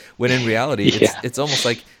stuff. But when in reality, it's almost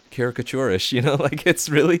like caricaturish, like it's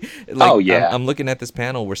really like I'm looking at this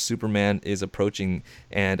panel where Superman is approaching,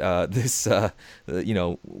 and this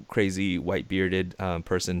crazy white bearded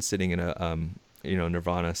person sitting in a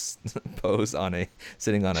Nirvana pose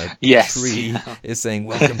sitting on a tree is saying,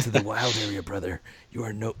 "Welcome to the wild area, brother.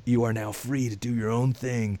 You are now free to do your own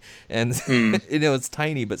thing." And it's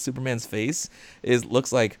tiny, but Superman's face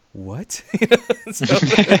looks like what? So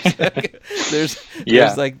there's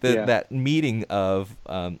like that meeting of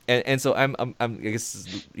and so I'm I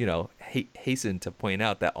guess hasten to point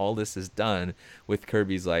out that all this is done with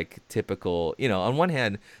Kirby's like typical, on one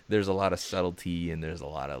hand there's a lot of subtlety and there's a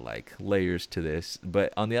lot of like layers to this,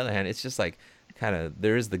 but on the other hand it's just like kind of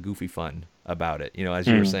there is the goofy fun about it, as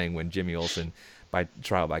you were saying, when Jimmy Olsen by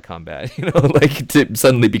trial by combat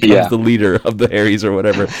suddenly becomes the leader of the Harrys or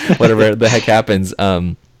whatever the heck happens.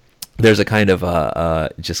 There's a kind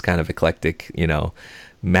of just kind of eclectic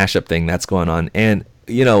mashup thing that's going on. And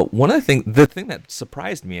the thing that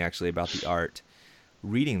surprised me actually about the art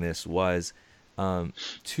reading this was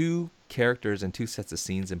two characters and two sets of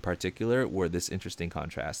scenes in particular were this interesting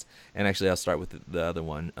contrast. And actually I'll start with the other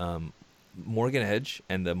one, Morgan Edge,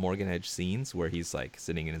 and the Morgan Edge scenes where he's like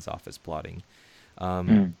sitting in his office plotting,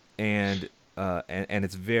 and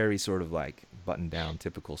it's very sort of like buttoned down,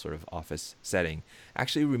 typical sort of office setting.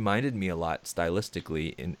 Actually reminded me a lot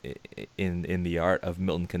stylistically in the art of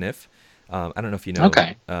Milton Caniff. I don't know if you know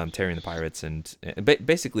Terry and the Pirates, and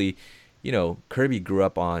basically, Kirby grew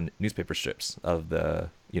up on newspaper strips of the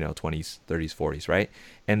 20s, 30s, 40s, right?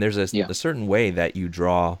 And there's a certain way that you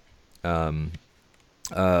draw,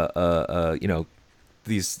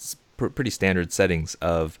 these pretty standard settings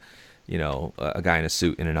of a guy in a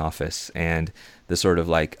suit in an office, and the sort of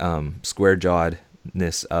like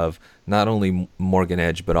square-jawedness of not only Morgan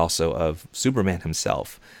Edge but also of Superman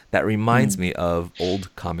himself. That reminds me of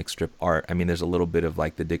old comic strip art. I mean, there's a little bit of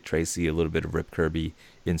like the Dick Tracy, a little bit of Rip Kirby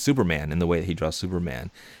in Superman, in the way that he draws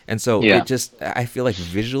Superman. And so I feel like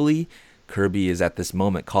visually Kirby is at this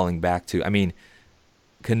moment calling back to, I mean,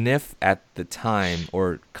 Caniff at the time,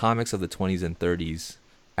 or comics of the 20s and 30s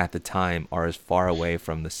at the time, are as far away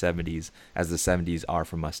from the 70s as the 70s are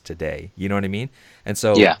from us today. You know what I mean? And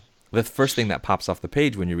so the first thing that pops off the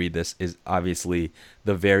page when you read this is obviously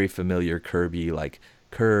the very familiar Kirby like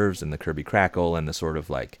curves and the Kirby crackle and the sort of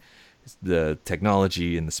like the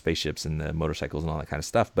technology and the spaceships and the motorcycles and all that kind of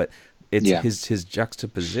stuff. But it's his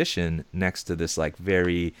juxtaposition next to this like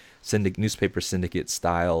very newspaper syndicate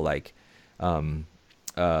style like cartooning,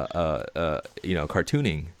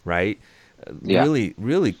 right?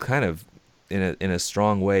 Really kind of in a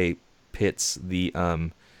strong way pits the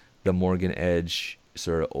Morgan Edge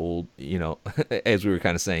sort of old, as we were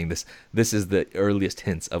kind of saying, this is the earliest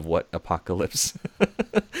hints of what apocalypse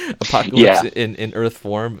in Earth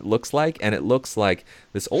form looks like, and it looks like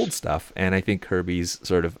this old stuff. And I think Kirby's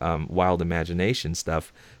sort of wild imagination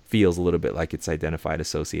stuff feels a little bit like it's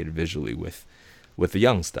associated visually with the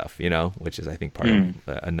young stuff, which is I think part of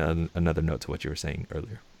another note to what you were saying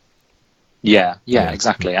earlier. Yeah,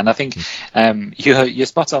 exactly. And I think you're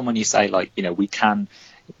spot on when you say, like, we can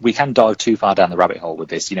dive too far down the rabbit hole with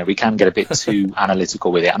this. We can get a bit too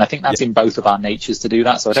analytical with it, and I think that's in both of our natures to do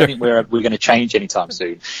that. So I don't think we're going to change anytime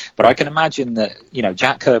soon. But I can imagine that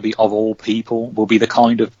Jack Kirby, of all people, will be the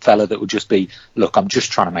kind of fella that would just be, look, I'm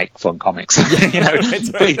just trying to make fun comics.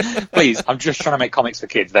 Please, I'm just trying to make comics for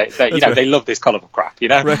kids. They love this colourful crap.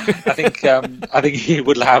 Right. I think he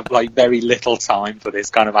would have like very little time for this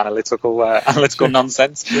kind of analytical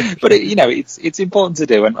nonsense. But it's important to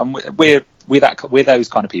do, and we're those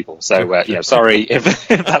kind of people. So sorry if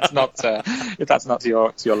that's not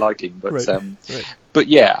to your liking, but but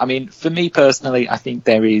yeah, I mean, for me personally, I think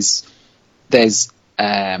there's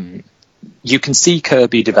you can see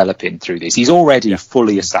Kirby developing through this. He's already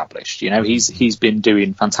fully established. He's been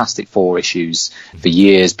doing Fantastic Four issues for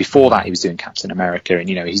years. Before that, he was doing Captain America, and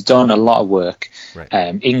he's done a lot of work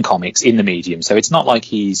in comics, in the medium. So it's not like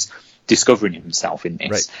he's discovering himself in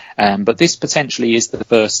this. But this potentially is the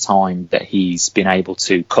first time that he's been able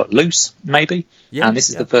to cut loose, maybe. And this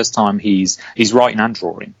is the first time he's writing and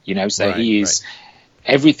drawing. So he is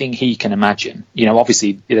everything he can imagine.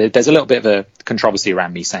 Obviously, there's a little bit of a controversy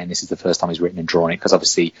around me saying this is the first time he's written and drawn it, because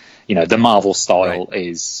obviously, the Marvel style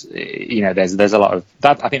is, there's a lot of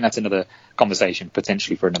that. I think that's another conversation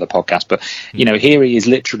potentially for another podcast. But here he is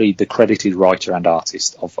literally the credited writer and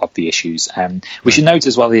artist of the issues. We should note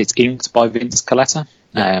as well that it's inked by Vince Colletta.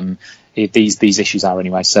 These issues are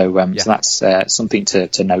anyway. So that's something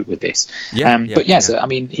to note with this. So I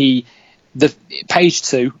mean, the page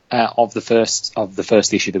 2 of the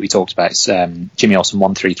first issue that we talked about is Jimmy Olsen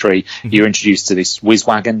 133. You're introduced to this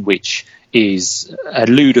Whizwagon, which is a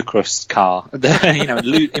ludicrous car,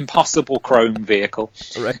 impossible chrome vehicle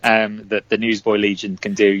that the Newsboy Legion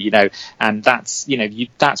can do, and that's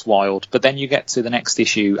that's wild. But then you get to the next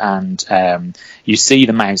issue and you see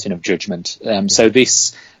the Mountain of Judgment. So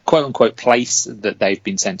this quote unquote place that they've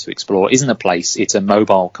been sent to explore isn't a place; it's a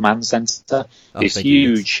mobile command center. This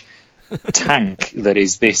huge tank that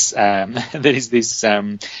is this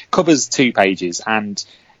covers 2 pages and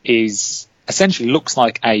is essentially looks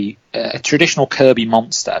like a traditional Kirby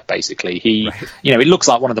monster. Basically, it looks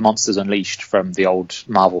like one of the monsters Unleashed from the old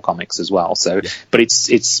Marvel comics as well. So, but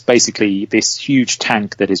it's basically this huge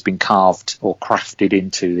tank that has been carved or crafted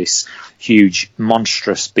into this huge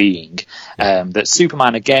monstrous being. That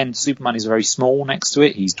Superman is very small next to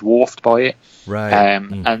it. He's dwarfed by it.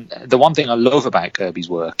 And the one thing I love about Kirby's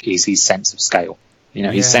work is his sense of scale.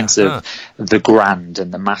 His sense of the grand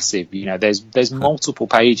and the massive. There's multiple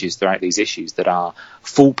pages throughout these issues that are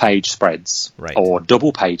full page spreads or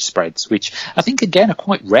double page spreads, which I think again are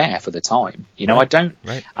quite rare for the time.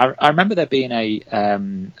 I remember there being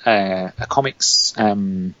a comics.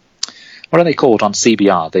 What are they called on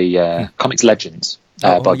CBR? The Comics Legends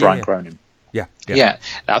by Brian Cronin. Yeah.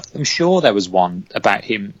 I'm sure there was one about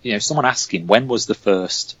him, someone asking when was the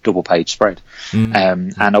first double page spread.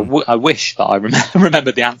 And I wish that I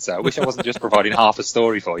remembered the answer. I wish I wasn't just providing half a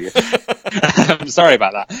story for you. I'm sorry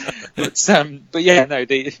about that. But yeah, no,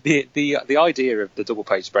 the idea of the double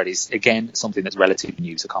page spread is again something that's relatively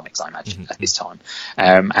new to comics, I imagine, at this time.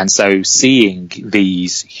 And so seeing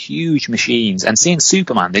these huge machines and seeing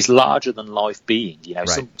Superman, this larger than life being,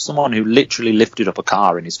 someone who literally lifted up a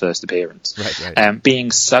car in his first appearance. Being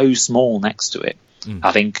so small next to it,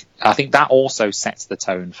 I think that also sets the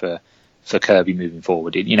tone for Kirby moving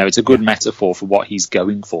forward. It's a good metaphor for what he's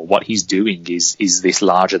going for. What he's doing is this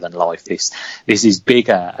larger than life. This is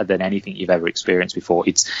bigger than anything you've ever experienced before.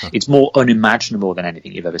 It's more unimaginable than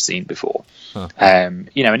anything you've ever seen before. And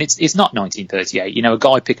it's not 1938. A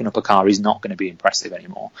guy picking up a car is not going to be impressive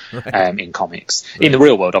anymore in comics. In the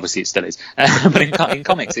real world, obviously, it still is. But in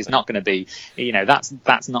comics, it's not going to be.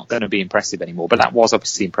 That's not going to be impressive anymore. But that was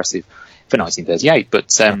obviously impressive for 1938.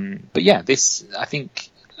 But yeah, this I think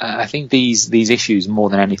these issues more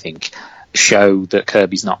than anything show that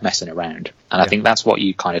Kirby's not messing around, and I think that's what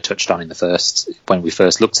you kind of touched on in when we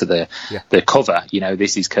first looked to the cover.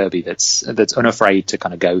 This is Kirby that's unafraid to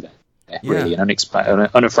kind of go there, really, and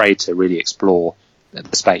unafraid to really explore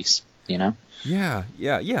the space. I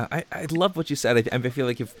love what you said. I feel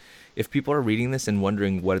like if people are reading this and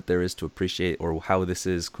wondering what there is to appreciate or how this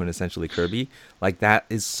is quintessentially Kirby, like that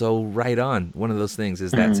is so right on. One of those things is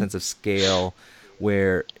that sense of scale.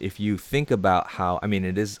 Where if you think about how,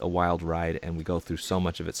 it is a wild ride and we go through so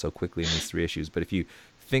much of it so quickly in these 3 issues, but if you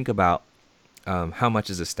think about how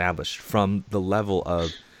much is established from the level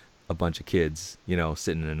of a bunch of kids,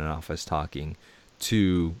 sitting in an office talking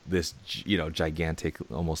to this, gigantic,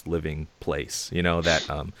 almost living place,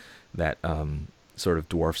 that sort of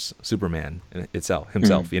dwarfs Superman himself,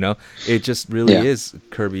 it just really is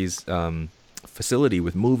Kirby's facility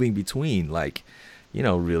with moving between, like,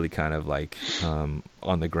 really kind of like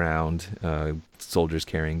on the ground, soldiers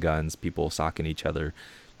carrying guns, people socking each other,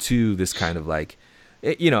 to this kind of like,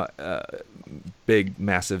 big,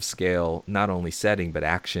 massive scale, not only setting, but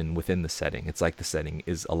action within the setting. It's like the setting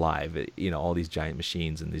is alive. All these giant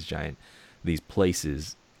machines and these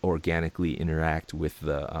places organically interact with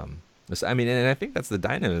the, and I think that's the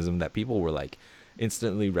dynamism that people were like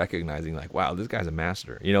instantly recognizing, like, wow, this guy's a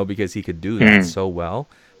master, because he could do that so well.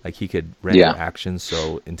 Like, he could render action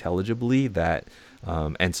so intelligibly that,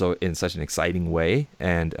 and so in such an exciting way,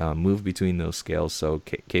 and move between those scales so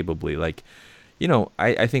capably. Like,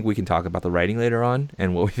 I think we can talk about the writing later on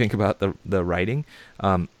and what we think about the writing.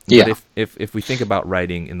 But if we think about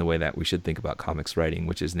writing in the way that we should think about comics writing,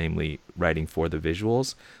 which is namely writing for the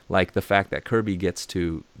visuals, like the fact that Kirby gets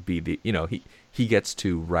to be the, he gets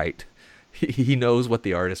to write. He knows what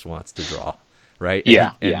the artist wants to draw, right?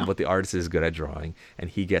 And what the artist is good at drawing, and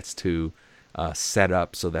he gets to set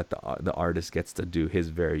up so that the artist gets to do his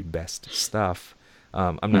very best stuff.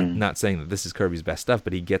 I'm not saying that this is Kirby's best stuff,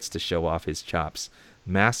 but he gets to show off his chops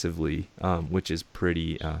massively, which is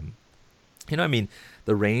pretty,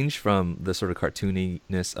 the range from the sort of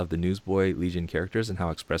cartooniness of the Newsboy Legion characters and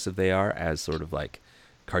how expressive they are as sort of like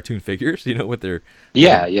cartoon figures, with their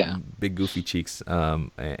big goofy cheeks,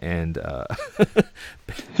 and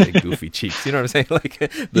big goofy cheeks, you know what I'm saying? Like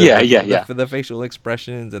the facial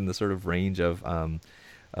expressions and the sort of range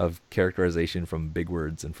of characterization from Big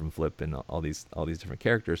Words and from Flip and all these different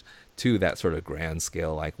characters to that sort of grand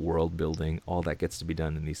scale, like world building, all that gets to be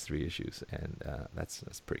done in these 3 issues, and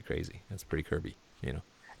that's pretty crazy. That's pretty Kirby,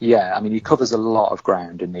 Yeah, I mean, he covers a lot of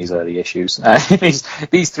ground in these early issues.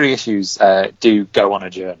 These 3 issues do go on a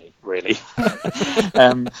journey, really.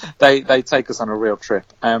 They take us on a real trip.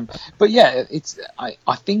 But yeah,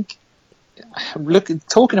 I think,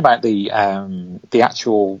 talking about the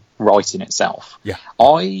actual writing itself. Yeah.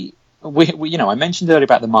 I mentioned earlier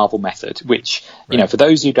about the Marvel method, which, for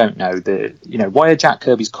those who don't know, where Jack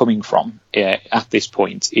Kirby's coming from at this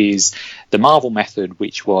point is the Marvel method,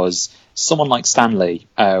 which was someone like Stan Lee,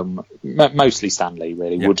 mostly Stan Lee,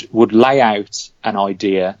 really, would lay out an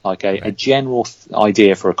idea, like a general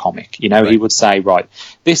idea for a comic. He would say, right,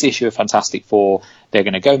 this issue of Fantastic Four, they're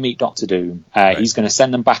going to go meet Doctor Doom. He's going to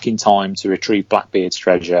send them back in time to retrieve Blackbeard's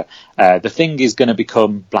treasure. The Thing is going to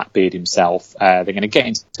become Blackbeard himself. They're going to get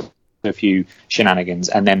into a few shenanigans,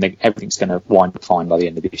 and then everything's going to wind up fine by the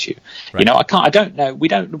end of the issue. Right. I don't know. I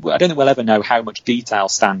don't think we'll ever know how much detail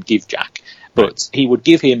Stan give Jack, but he would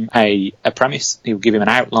give him a premise. He would give him an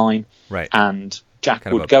outline, right? And Jack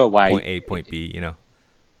would go away. Point A, point B.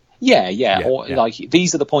 Yeah. Or like,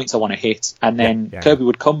 these are the points I want to hit, and then Kirby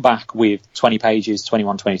would come back with 20 pages,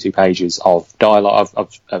 21, 22 pages of dialogue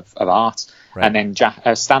of art, right. And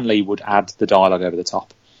then Stan Lee would add the dialogue over the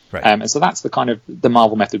top. Right. And so that's the kind of the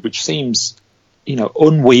Marvel method, which seems,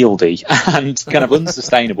 unwieldy and kind of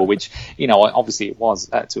unsustainable, which, obviously it was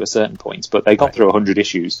to a certain point, but they got through 100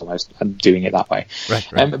 issues almost and doing it that way. Right.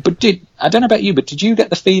 But I don't know about you, but did you get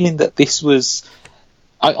the feeling that this was,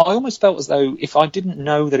 I almost felt as though if I didn't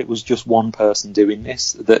know that it was just one person doing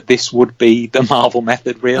this, that this would be the Marvel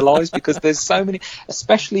method realised, because there's so many,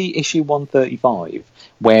 especially issue 135,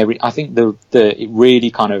 where I think it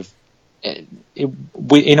really kind of,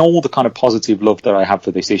 in all the kind of positive love that I have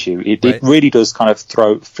for this issue, it really does kind of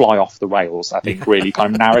fly off the rails, I think, really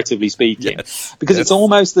kind of narratively speaking, because it's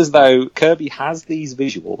almost as though Kirby has these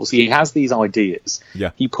visuals, he has these ideas,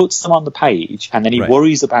 he puts them on the page, and then he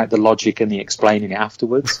worries about the logic and the explaining it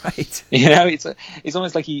afterwards. Right. It's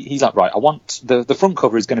almost like he's like, right, I want the front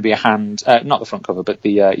cover is going to be a hand, not the front cover, but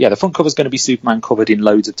the front cover is going to be Superman covered in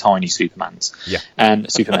loads of tiny Supermans,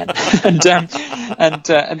 and Supermen,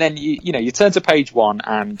 and then you turn to page 1,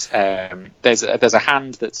 and there's a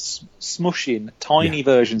hand that's smushing tiny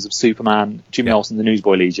versions of Superman, Jimmy Olsen, the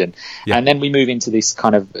Newsboy Legion, and then we move into this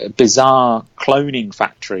kind of bizarre cloning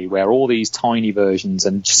factory where all these tiny versions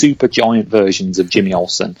and super giant versions of Jimmy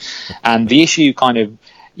Olsen, and the issue kind of,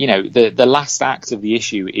 the last act of the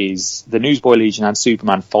issue is the Newsboy Legion and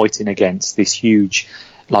Superman fighting against this huge,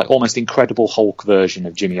 like almost Incredible Hulk version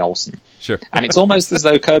of Jimmy Olsen. Sure. And it's almost as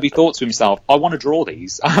though Kirby thought to himself, I want to draw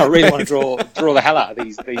these. I really want to draw the hell out of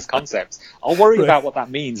these concepts. I'll worry about what that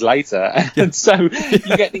means later. And so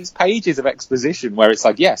you get these pages of exposition where it's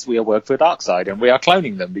like, yes, we are work for Darkseid and we are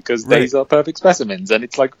cloning them because these are perfect specimens. And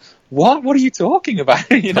it's like, what are you talking about?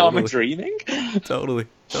 Am I dreaming? Totally,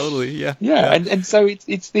 yeah. And so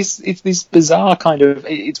it's this bizarre kind of,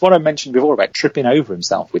 it's what I mentioned before about tripping over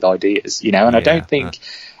himself with ideas, and I don't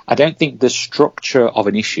think the structure of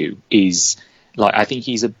an issue is I think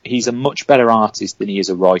he's a much better artist than he is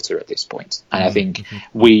a writer at this point. And I think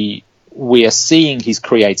we are seeing his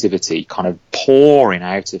creativity kind of pouring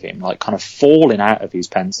out of him, like kind of falling out of his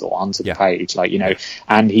pencil onto the page, like, you know,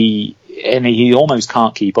 and he almost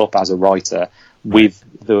can't keep up as a writer with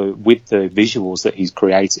the visuals that he's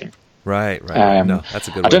creating. Right. No, that's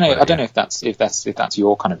a good. I don't know if that's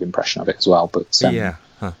your kind of impression of it as well, but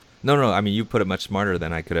No. I mean, you put it much smarter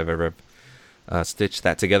than I could have ever stitched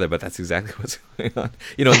that together. But that's exactly what's going on.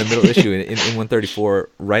 You know, in the middle issue, in 134,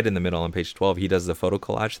 right in the middle on page 12, he does the photo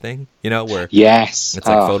collage thing. You know, where it's like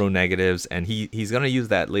photo negatives, and he's going to use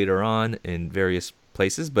that later on in various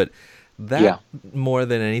places. But that more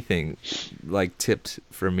than anything, like, tipped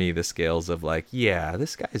for me the scales of like,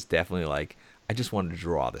 this guy is definitely like, I just want to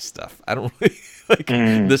draw this stuff. I don't really like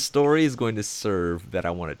the story is going to serve that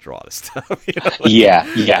I want to draw this stuff. You know?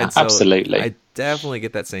 Like, so absolutely. I definitely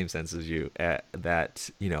get that same sense as you. That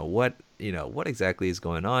what exactly is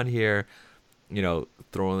going on here? You know,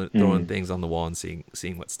 throwing things on the wall and seeing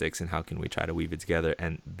what sticks and how can we try to weave it together.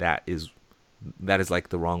 And that is like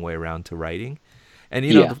the wrong way around to writing. And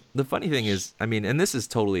you know, the funny thing is, I mean, and this is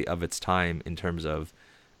totally of its time in terms of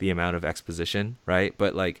the amount of exposition, right?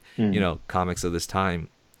 But like, you know, comics of this time,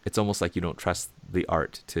 it's almost like you don't trust the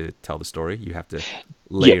art to tell the story. You have to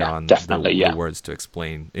layer on the words to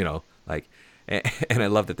explain, you know, like, and I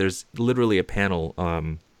love that there's literally a panel,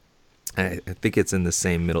 I think it's in the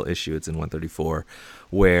same middle issue, it's in 134,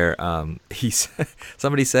 where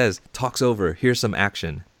somebody says, talks over, here's some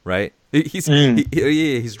action, right? He's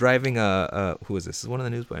driving who is this? This is one of the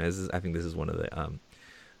newsboys. I think this is one of the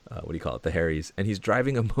what do you call it? The Harrys, and he's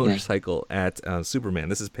driving a motorcycle at Superman.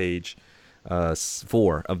 This is page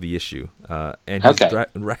 4 of the issue, and he's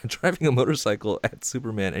driving a motorcycle at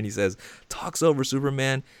Superman, and he says, "Talks over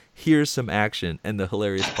Superman. Here's some action." And the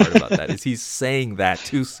hilarious part about that is he's saying that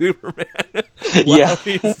to Superman while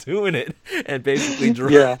he's doing it, and basically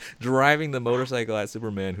driving the motorcycle at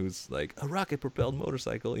Superman, who's like a rocket-propelled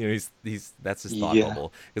motorcycle. You know, he's that's his thought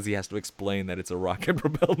bubble, because he has to explain that it's a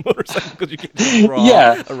rocket-propelled motorcycle, because you can't just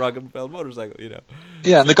draw a rocket-propelled motorcycle. You know.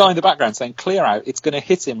 Yeah, and the guy in the background saying, "Clear out! It's going to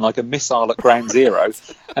hit him like a missile at ground zero,"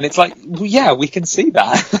 and it's like, well, we can see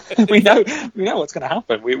that. we know what's going to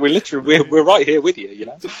happen. We're right here with you. You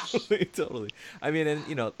know. Totally. I mean, and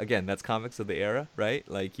you know, again, that's comics of the era, right?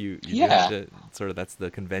 Like you have to sort of, that's the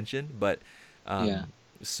convention, but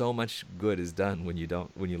so much good is done when you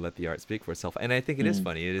let the art speak for itself. And I think it is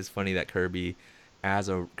funny. It is funny that Kirby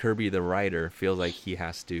the writer feels like he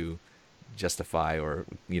has to justify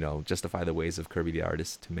the ways of Kirby the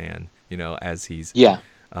artist to man, you know, as he's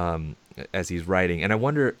writing. And I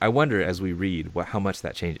wonder as we read how much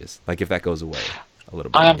that changes, like if that goes away a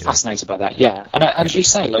little bit. I am fascinated by that, and as you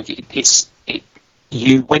say, like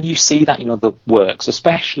when you see that, you know, the works,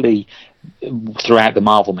 especially throughout the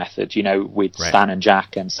Marvel method, you know, with Stan and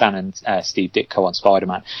Jack and Stan and Steve Ditko on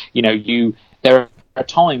Spider-Man, you know, there are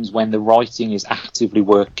times when the writing is actively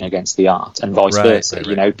working against the art, and vice versa,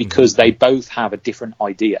 you know, because they both have a different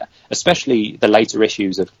idea, especially the later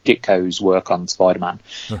issues of Ditko's work on Spider-Man.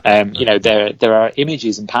 You know, there are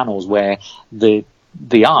images and panels where the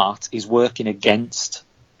art is working against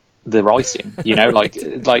the writing, you know, like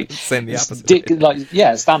same the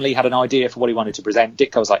opposite. Stan Lee had an idea for what he wanted to present.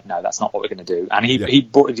 Ditko was like, no, that's not what we're going to do, and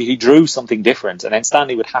he drew something different, and then Stan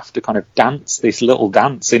Lee would have to kind of dance this little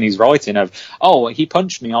dance in his writing of, oh, he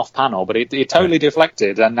punched me off panel, but it totally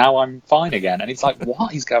deflected, and now I'm fine again. And it's like,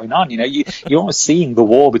 what is going on? You know, you're almost seeing the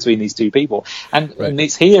war between these two people, and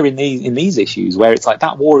it's here in these issues where it's like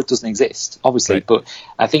that war doesn't exist, obviously, but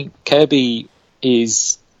I think Kirby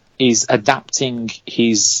is adapting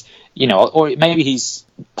his, you know, or maybe he's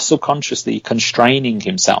subconsciously constraining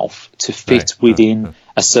himself to fit within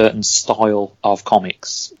a certain style of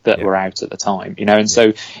comics that were out at the time, you know, and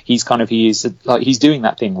so he's doing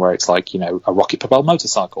that thing where it's like, you know, a rocket propelled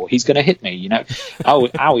motorcycle, he's going to hit me, you know,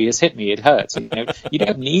 ow, he has hit me, it hurts, you know, you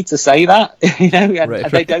don't need to say that, you know,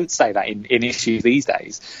 and they don't say that in issues these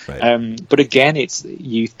days, but again,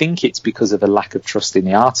 you think it's because of a lack of trust in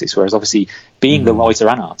the artist, whereas obviously being the writer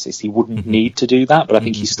and artist, he wouldn't need to do that, but I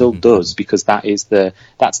think he still does, because that's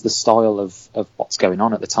the style of what's going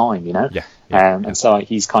on at the time, you know. And so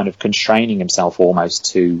he's kind of constraining himself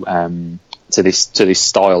almost to this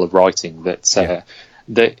style of writing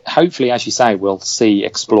that hopefully, as you say, we'll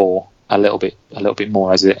explore a little bit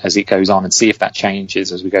more as it goes on, and see if that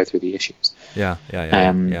changes as we go through the issues. But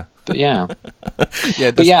I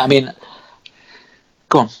mean,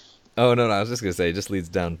 go on. Oh no, I was just gonna say, it just leads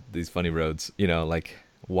down these funny roads, you know, like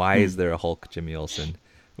why is there a Hulk Jimmy Olsen?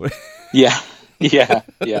 Yeah.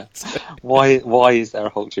 Why is there a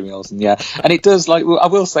Hulk Jimmy Olsen? Yeah, and it does, like, I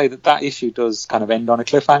will say that issue does kind of end on a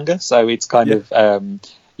cliffhanger, so it's kind of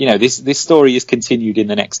this story is continued in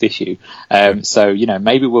the next issue. So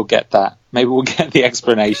maybe we'll get that. Maybe we'll get the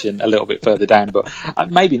explanation a little bit further down, but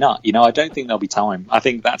maybe not. I don't think there'll be time. I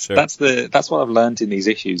think that's what I've learned in these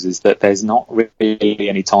issues, is that there's not really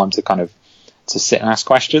any time to sit and ask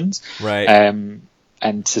questions. Right.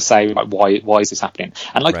 And to say, like, why is this happening?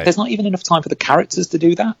 And there's not even enough time for the characters to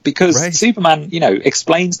do that, because Superman,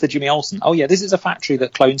 explains to Jimmy Olsen, oh yeah, this is a factory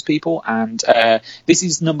that clones people, and this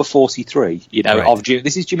is number 43.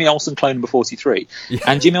 This is Jimmy Olsen clone number 43,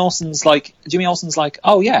 and Jimmy Olsen's like,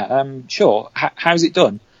 oh yeah, sure. How's it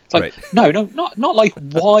done? It's like, no, not like,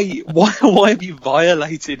 why have you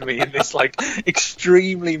violated me in this like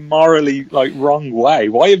extremely morally like wrong way?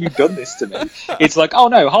 Why have you done this to me? It's like, oh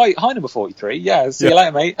no, hi number 43. Yeah, see you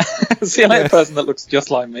later, mate. See you later, person that looks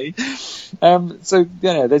just like me. So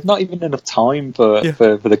there's not even enough time for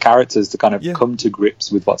the characters to kind of come to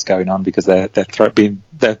grips with what's going on, because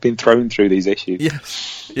they've been thrown through these issues.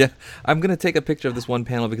 Yeah. I'm gonna take a picture of this one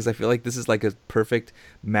panel, because I feel like this is like a perfect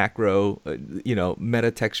macro,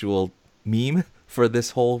 metatextual meme for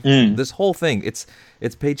this whole thing. It's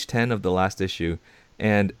page 10 of the last issue,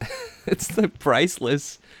 and it's the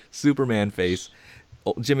priceless Superman face.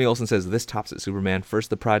 Jimmy Olsen says, "This tops it, Superman. First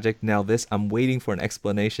the project, now this. I'm waiting for an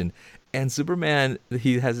explanation." And Superman,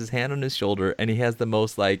 he has his hand on his shoulder, and he has the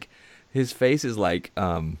most like, his face is like,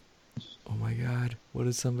 oh my God, what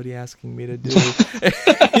is somebody asking me to do?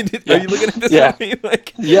 Are you looking at this? Yeah,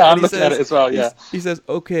 I'm looking at it as well. Yeah, he says,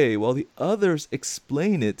 "Okay, while the others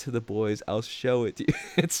explain it to the boys, I'll show it to you."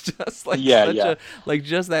 It's just like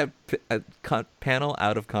just that panel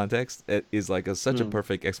out of context. It is like such a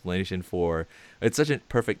perfect explanation for. It's such a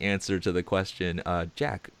perfect answer to the question,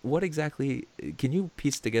 Jack, what exactly, can you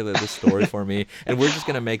piece together this story for me? And we're just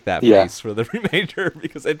going to make that face for the remainder,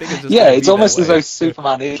 because I think it's just it's almost as though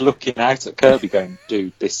Superman is looking out at Kirby going,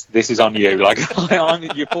 dude, this is on you. Like,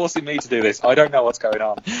 you're forcing me to do this. I don't know what's going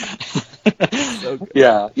on. It's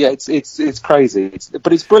crazy.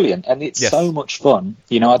 But it's brilliant, and it's so much fun.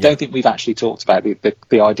 I don't think we've actually talked about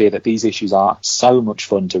the idea that these issues are so much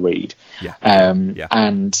fun to read.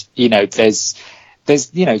 And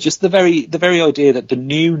there's just the very idea that the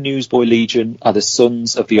new Newsboy Legion are the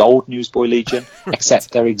sons of the old Newsboy Legion,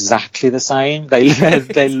 except they're exactly the same.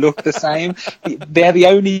 They look the same. They're the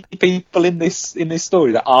only people in this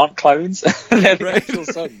story that aren't clones. They're the actual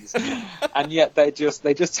sons, and yet they're just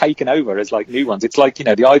taken over as like new ones. It's like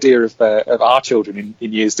the idea of our children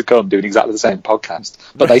in years to come doing exactly the same podcast,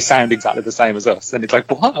 but they sound exactly the same as us, and it's like,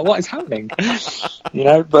 what is happening? But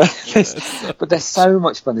they're so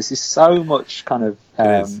much fun. This is so much kind of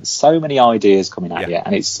so many ideas coming at you,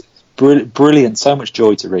 and it's brilliant, so much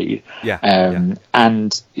joy to read. And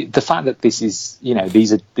the fact that this is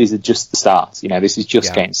these are just the start. This is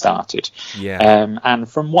just getting started. And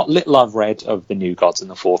from what little I've read of the New Gods and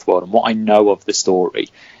the Fourth World, and what I know of the story,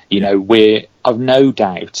 I've no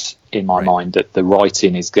doubt in my mind that the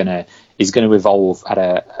writing is going to evolve at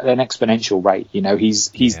an exponential rate.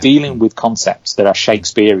 He's dealing with concepts that are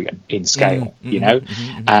Shakespearean in scale,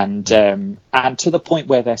 and to the point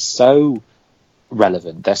where they're so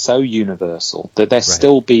relevant, they're so universal that they're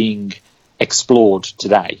still being explored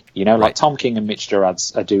today. Like Tom King and Mitch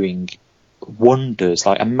Gerads are doing wonders,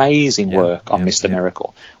 like amazing work on Mr.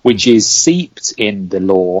 Miracle, which is seeped in the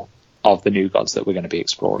lore of the New Gods that we're going to be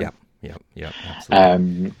exploring.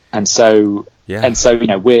 Absolutely. And so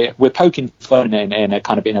we're poking fun in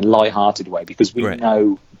a light-hearted way, because we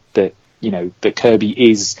know that that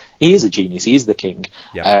Kirby is a genius. He is the king.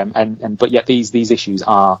 But yet these issues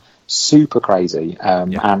are super crazy,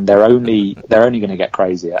 and they're only going to get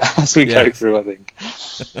crazier as we go through, I think.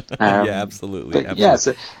 Absolutely.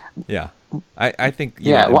 I think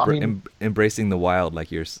embracing the wild,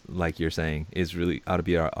 like you're saying, is really ought to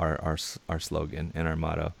be our slogan and our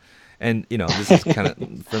motto. And this is kind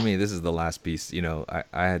of, for me, this is the last piece. I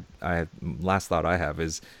had last thought I have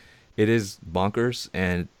is, it is bonkers,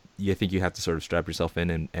 and I think you have to sort of strap yourself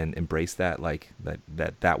in and embrace that, like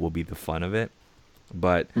that will be the fun of it.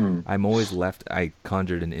 But I'm always left. I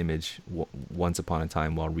conjured an image once upon a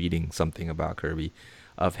time while reading something about Kirby,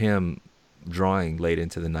 of him drawing late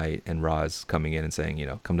into the night, and Roz coming in and saying,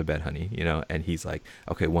 "Come to bed, honey," and he's like,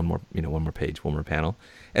 "Okay, one more page, one more panel."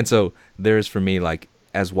 And so there's, for me, like,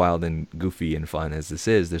 as wild and goofy and fun as this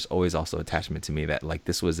is, there's always also attachment to me that, like,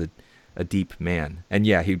 this was a deep man, and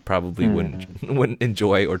he probably wouldn't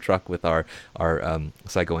enjoy or truck with our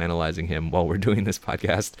psychoanalyzing him while we're doing this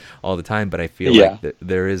podcast all the time. But I feel like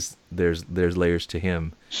there's layers to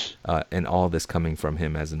him, and all this coming from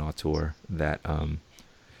him as an auteur that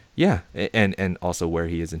and also where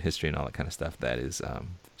he is in history and all that kind of stuff, that is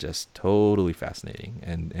just totally fascinating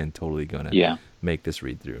and totally going to make this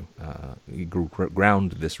read through,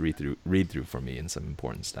 ground this read through for me in some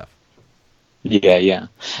important stuff. Yeah.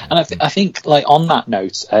 And I think, like, on that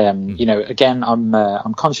note, you know, again,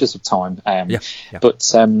 I'm conscious of time,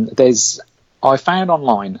 but I found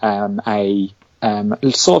online a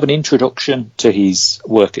sort of an introduction to his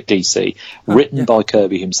work at DC, written by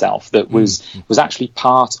Kirby himself, that was actually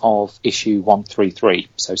part of issue 133.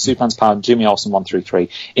 So Superman's Power, Jimmy Olsen 133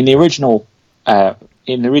 in the original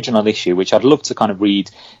issue, which I'd love to kind of read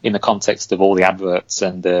in the context of all the adverts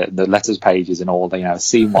and the letters pages and all, you know,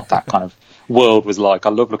 seeing what that kind of world was like. I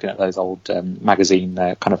love looking at those old magazine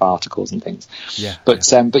kind of articles and things. But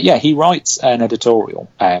he writes an editorial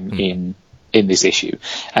in this issue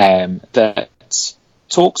that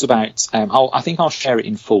talks about. I think I'll share it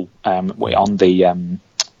in full on the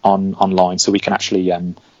online, so we can actually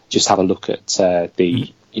just have a look at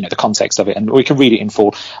the context of it, and we can read it in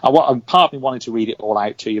full. Part of me wanted to read it all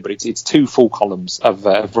out to you, but it's 2 full columns of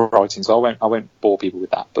writing, so I won't bore people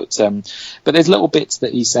with that. But there's little bits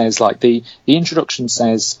that he says, like the introduction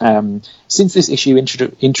says, since this issue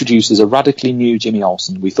introduces a radically new Jimmy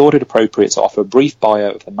Olsen, we thought it appropriate to offer a brief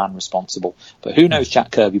bio of the man responsible. But who knows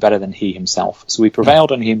Jack Kirby better than he himself? So we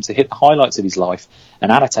prevailed on him to hit the highlights of his life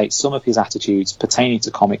and annotate some of his attitudes pertaining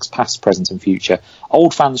to comics past, present and future.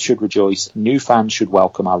 Old fans should rejoice, new fans should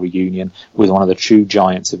welcome our reunion with one of the true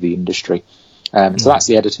giants of the industry. So that's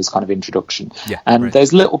the editor's kind of introduction.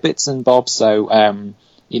 There's little bits and bobs. So,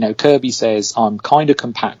 Kirby says, I'm kind of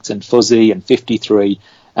compact and fuzzy and 53.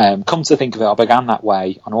 Come to think of it, I began that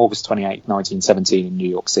way on August 28, 1917 in New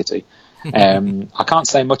York City. I can't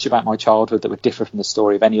say much about my childhood that would differ from the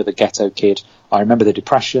story of any other ghetto kid. I remember the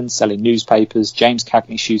Depression, selling newspapers, James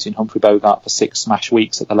Cagney shooting Humphrey Bogart for 6 smash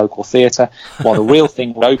weeks at the local theatre, while the real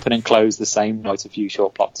thing would open and close the same night a few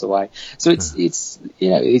short blocks away. So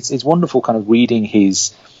it's wonderful kind of reading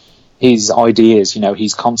his ideas,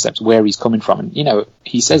 his concepts, where he's coming from. And,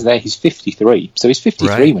 he says there he's 53. So he's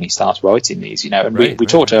 53 when he starts writing these, and we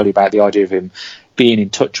talked earlier about the idea of him being in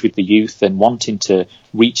touch with the youth and wanting to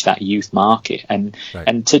reach that youth market. And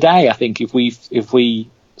today, I think if we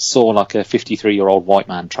saw like a 53-year-old white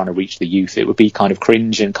man trying to reach the youth, it would be kind of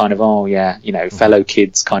cringe and kind of, fellow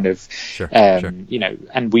kids kind of,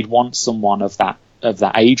 and we'd want someone of that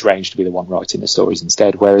age range to be the one writing the stories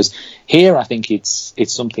instead. Whereas here, I think it's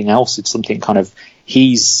something else. It's something kind of,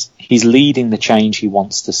 he's leading the change he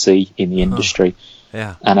wants to see in the industry.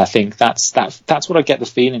 Yeah. And I think that's what I get the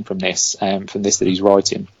feeling from this that he's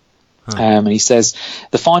writing. And he says,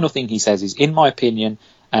 the final thing he says is, in my opinion,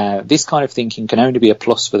 this kind of thinking can only be a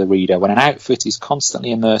plus for the reader. When an outfit is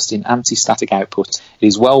constantly immersed in anti-static output, it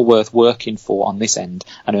is well worth working for on this end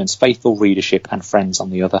and earns faithful readership and friends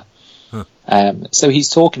on the other. So he's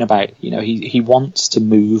talking about, he wants to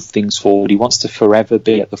move things forward. He wants to forever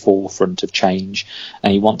be at the forefront of change,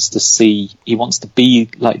 and he wants to be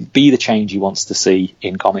the change he wants to see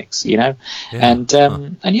in comics, and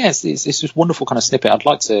yes, it's this wonderful kind of snippet. I'd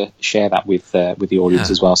like to share that with the audience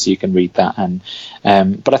as well, so you can read that. And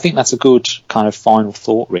but I think that's a good kind of final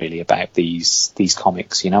thought really about these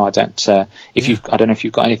comics. I don't know if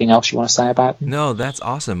you've got anything else you want to say about them. No, that's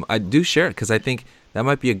awesome. I do share it because I think that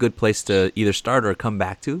might be a good place to either start or come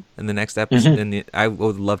back to in the next episode. And I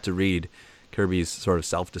would love to read Kirby's sort of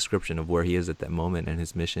self-description of where he is at that moment and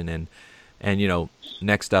his mission. And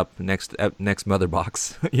next Mother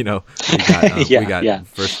Box, we got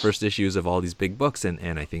first issues of all these big books,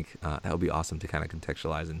 and I think that would be awesome to kind of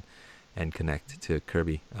contextualize and connect to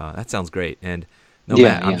Kirby. That sounds great. And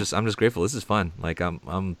Matt, I'm just grateful. This is fun. Like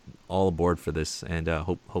I'm all aboard for this, and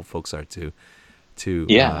hope folks are too.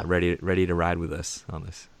 Ready to ride with us on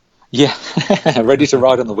this. Yeah, ready to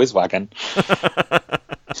ride on the whiz wagon.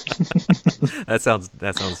 That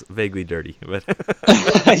sounds vaguely dirty, but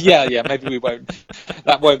yeah. Maybe we won't.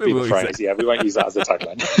 That won't be the phrase. Yeah, we won't use that as a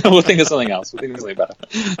tagline. We'll think of something else. We'll think of something better.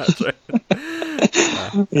 That's right.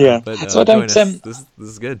 But so I don't. This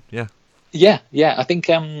is good. Yeah. Yeah. I think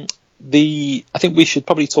I think we should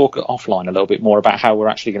probably talk offline a little bit more about how we're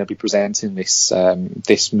actually going to be presenting this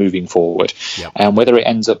moving forward, and whether it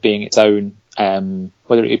ends up being its own,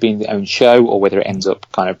 whether it being the own show, or whether it ends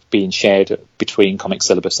up kind of being shared between Comics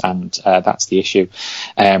Syllabus and That's the Issue.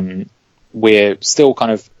 we're still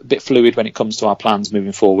kind of a bit fluid when it comes to our plans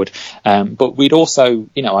moving forward. But we'd also,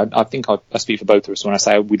 I think I speak for both of us when I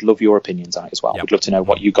say we'd love your opinions on it as well. Yep. We'd love to know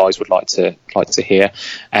what you guys would like to hear.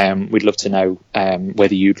 We'd love to know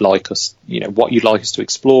whether you'd like us, what you'd like us to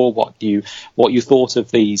explore, what you thought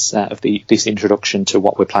of this introduction to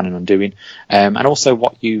what we're planning on doing, and also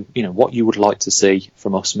what you would like to see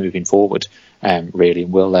from us moving forward. Really,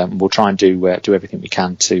 we'll try and do everything we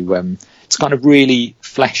can to kind of really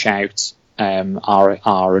flesh out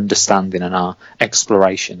our understanding and our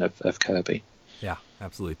exploration of Kirby. Yeah,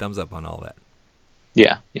 absolutely. Thumbs up on all that.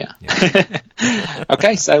 Yeah.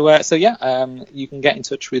 Okay, so you can get in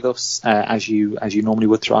touch with us as you normally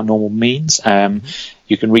would through our normal means.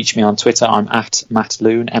 You can reach me on Twitter. I'm at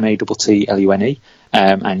MattLune, MattLune,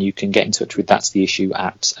 and you can get in touch with That's the Issue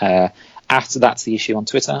at That's the Issue on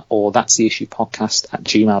Twitter, or That's the Issue podcast at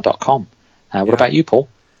gmail.com. What about you, Paul?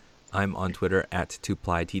 I'm on Twitter at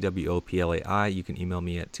Twoplai, TWOPLAI. You can email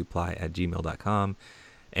me at twoplai@gmail.com.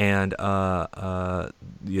 And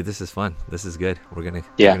this is fun. This is good. We're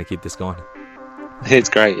gonna keep this going. It's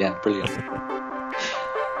great. Yeah, brilliant.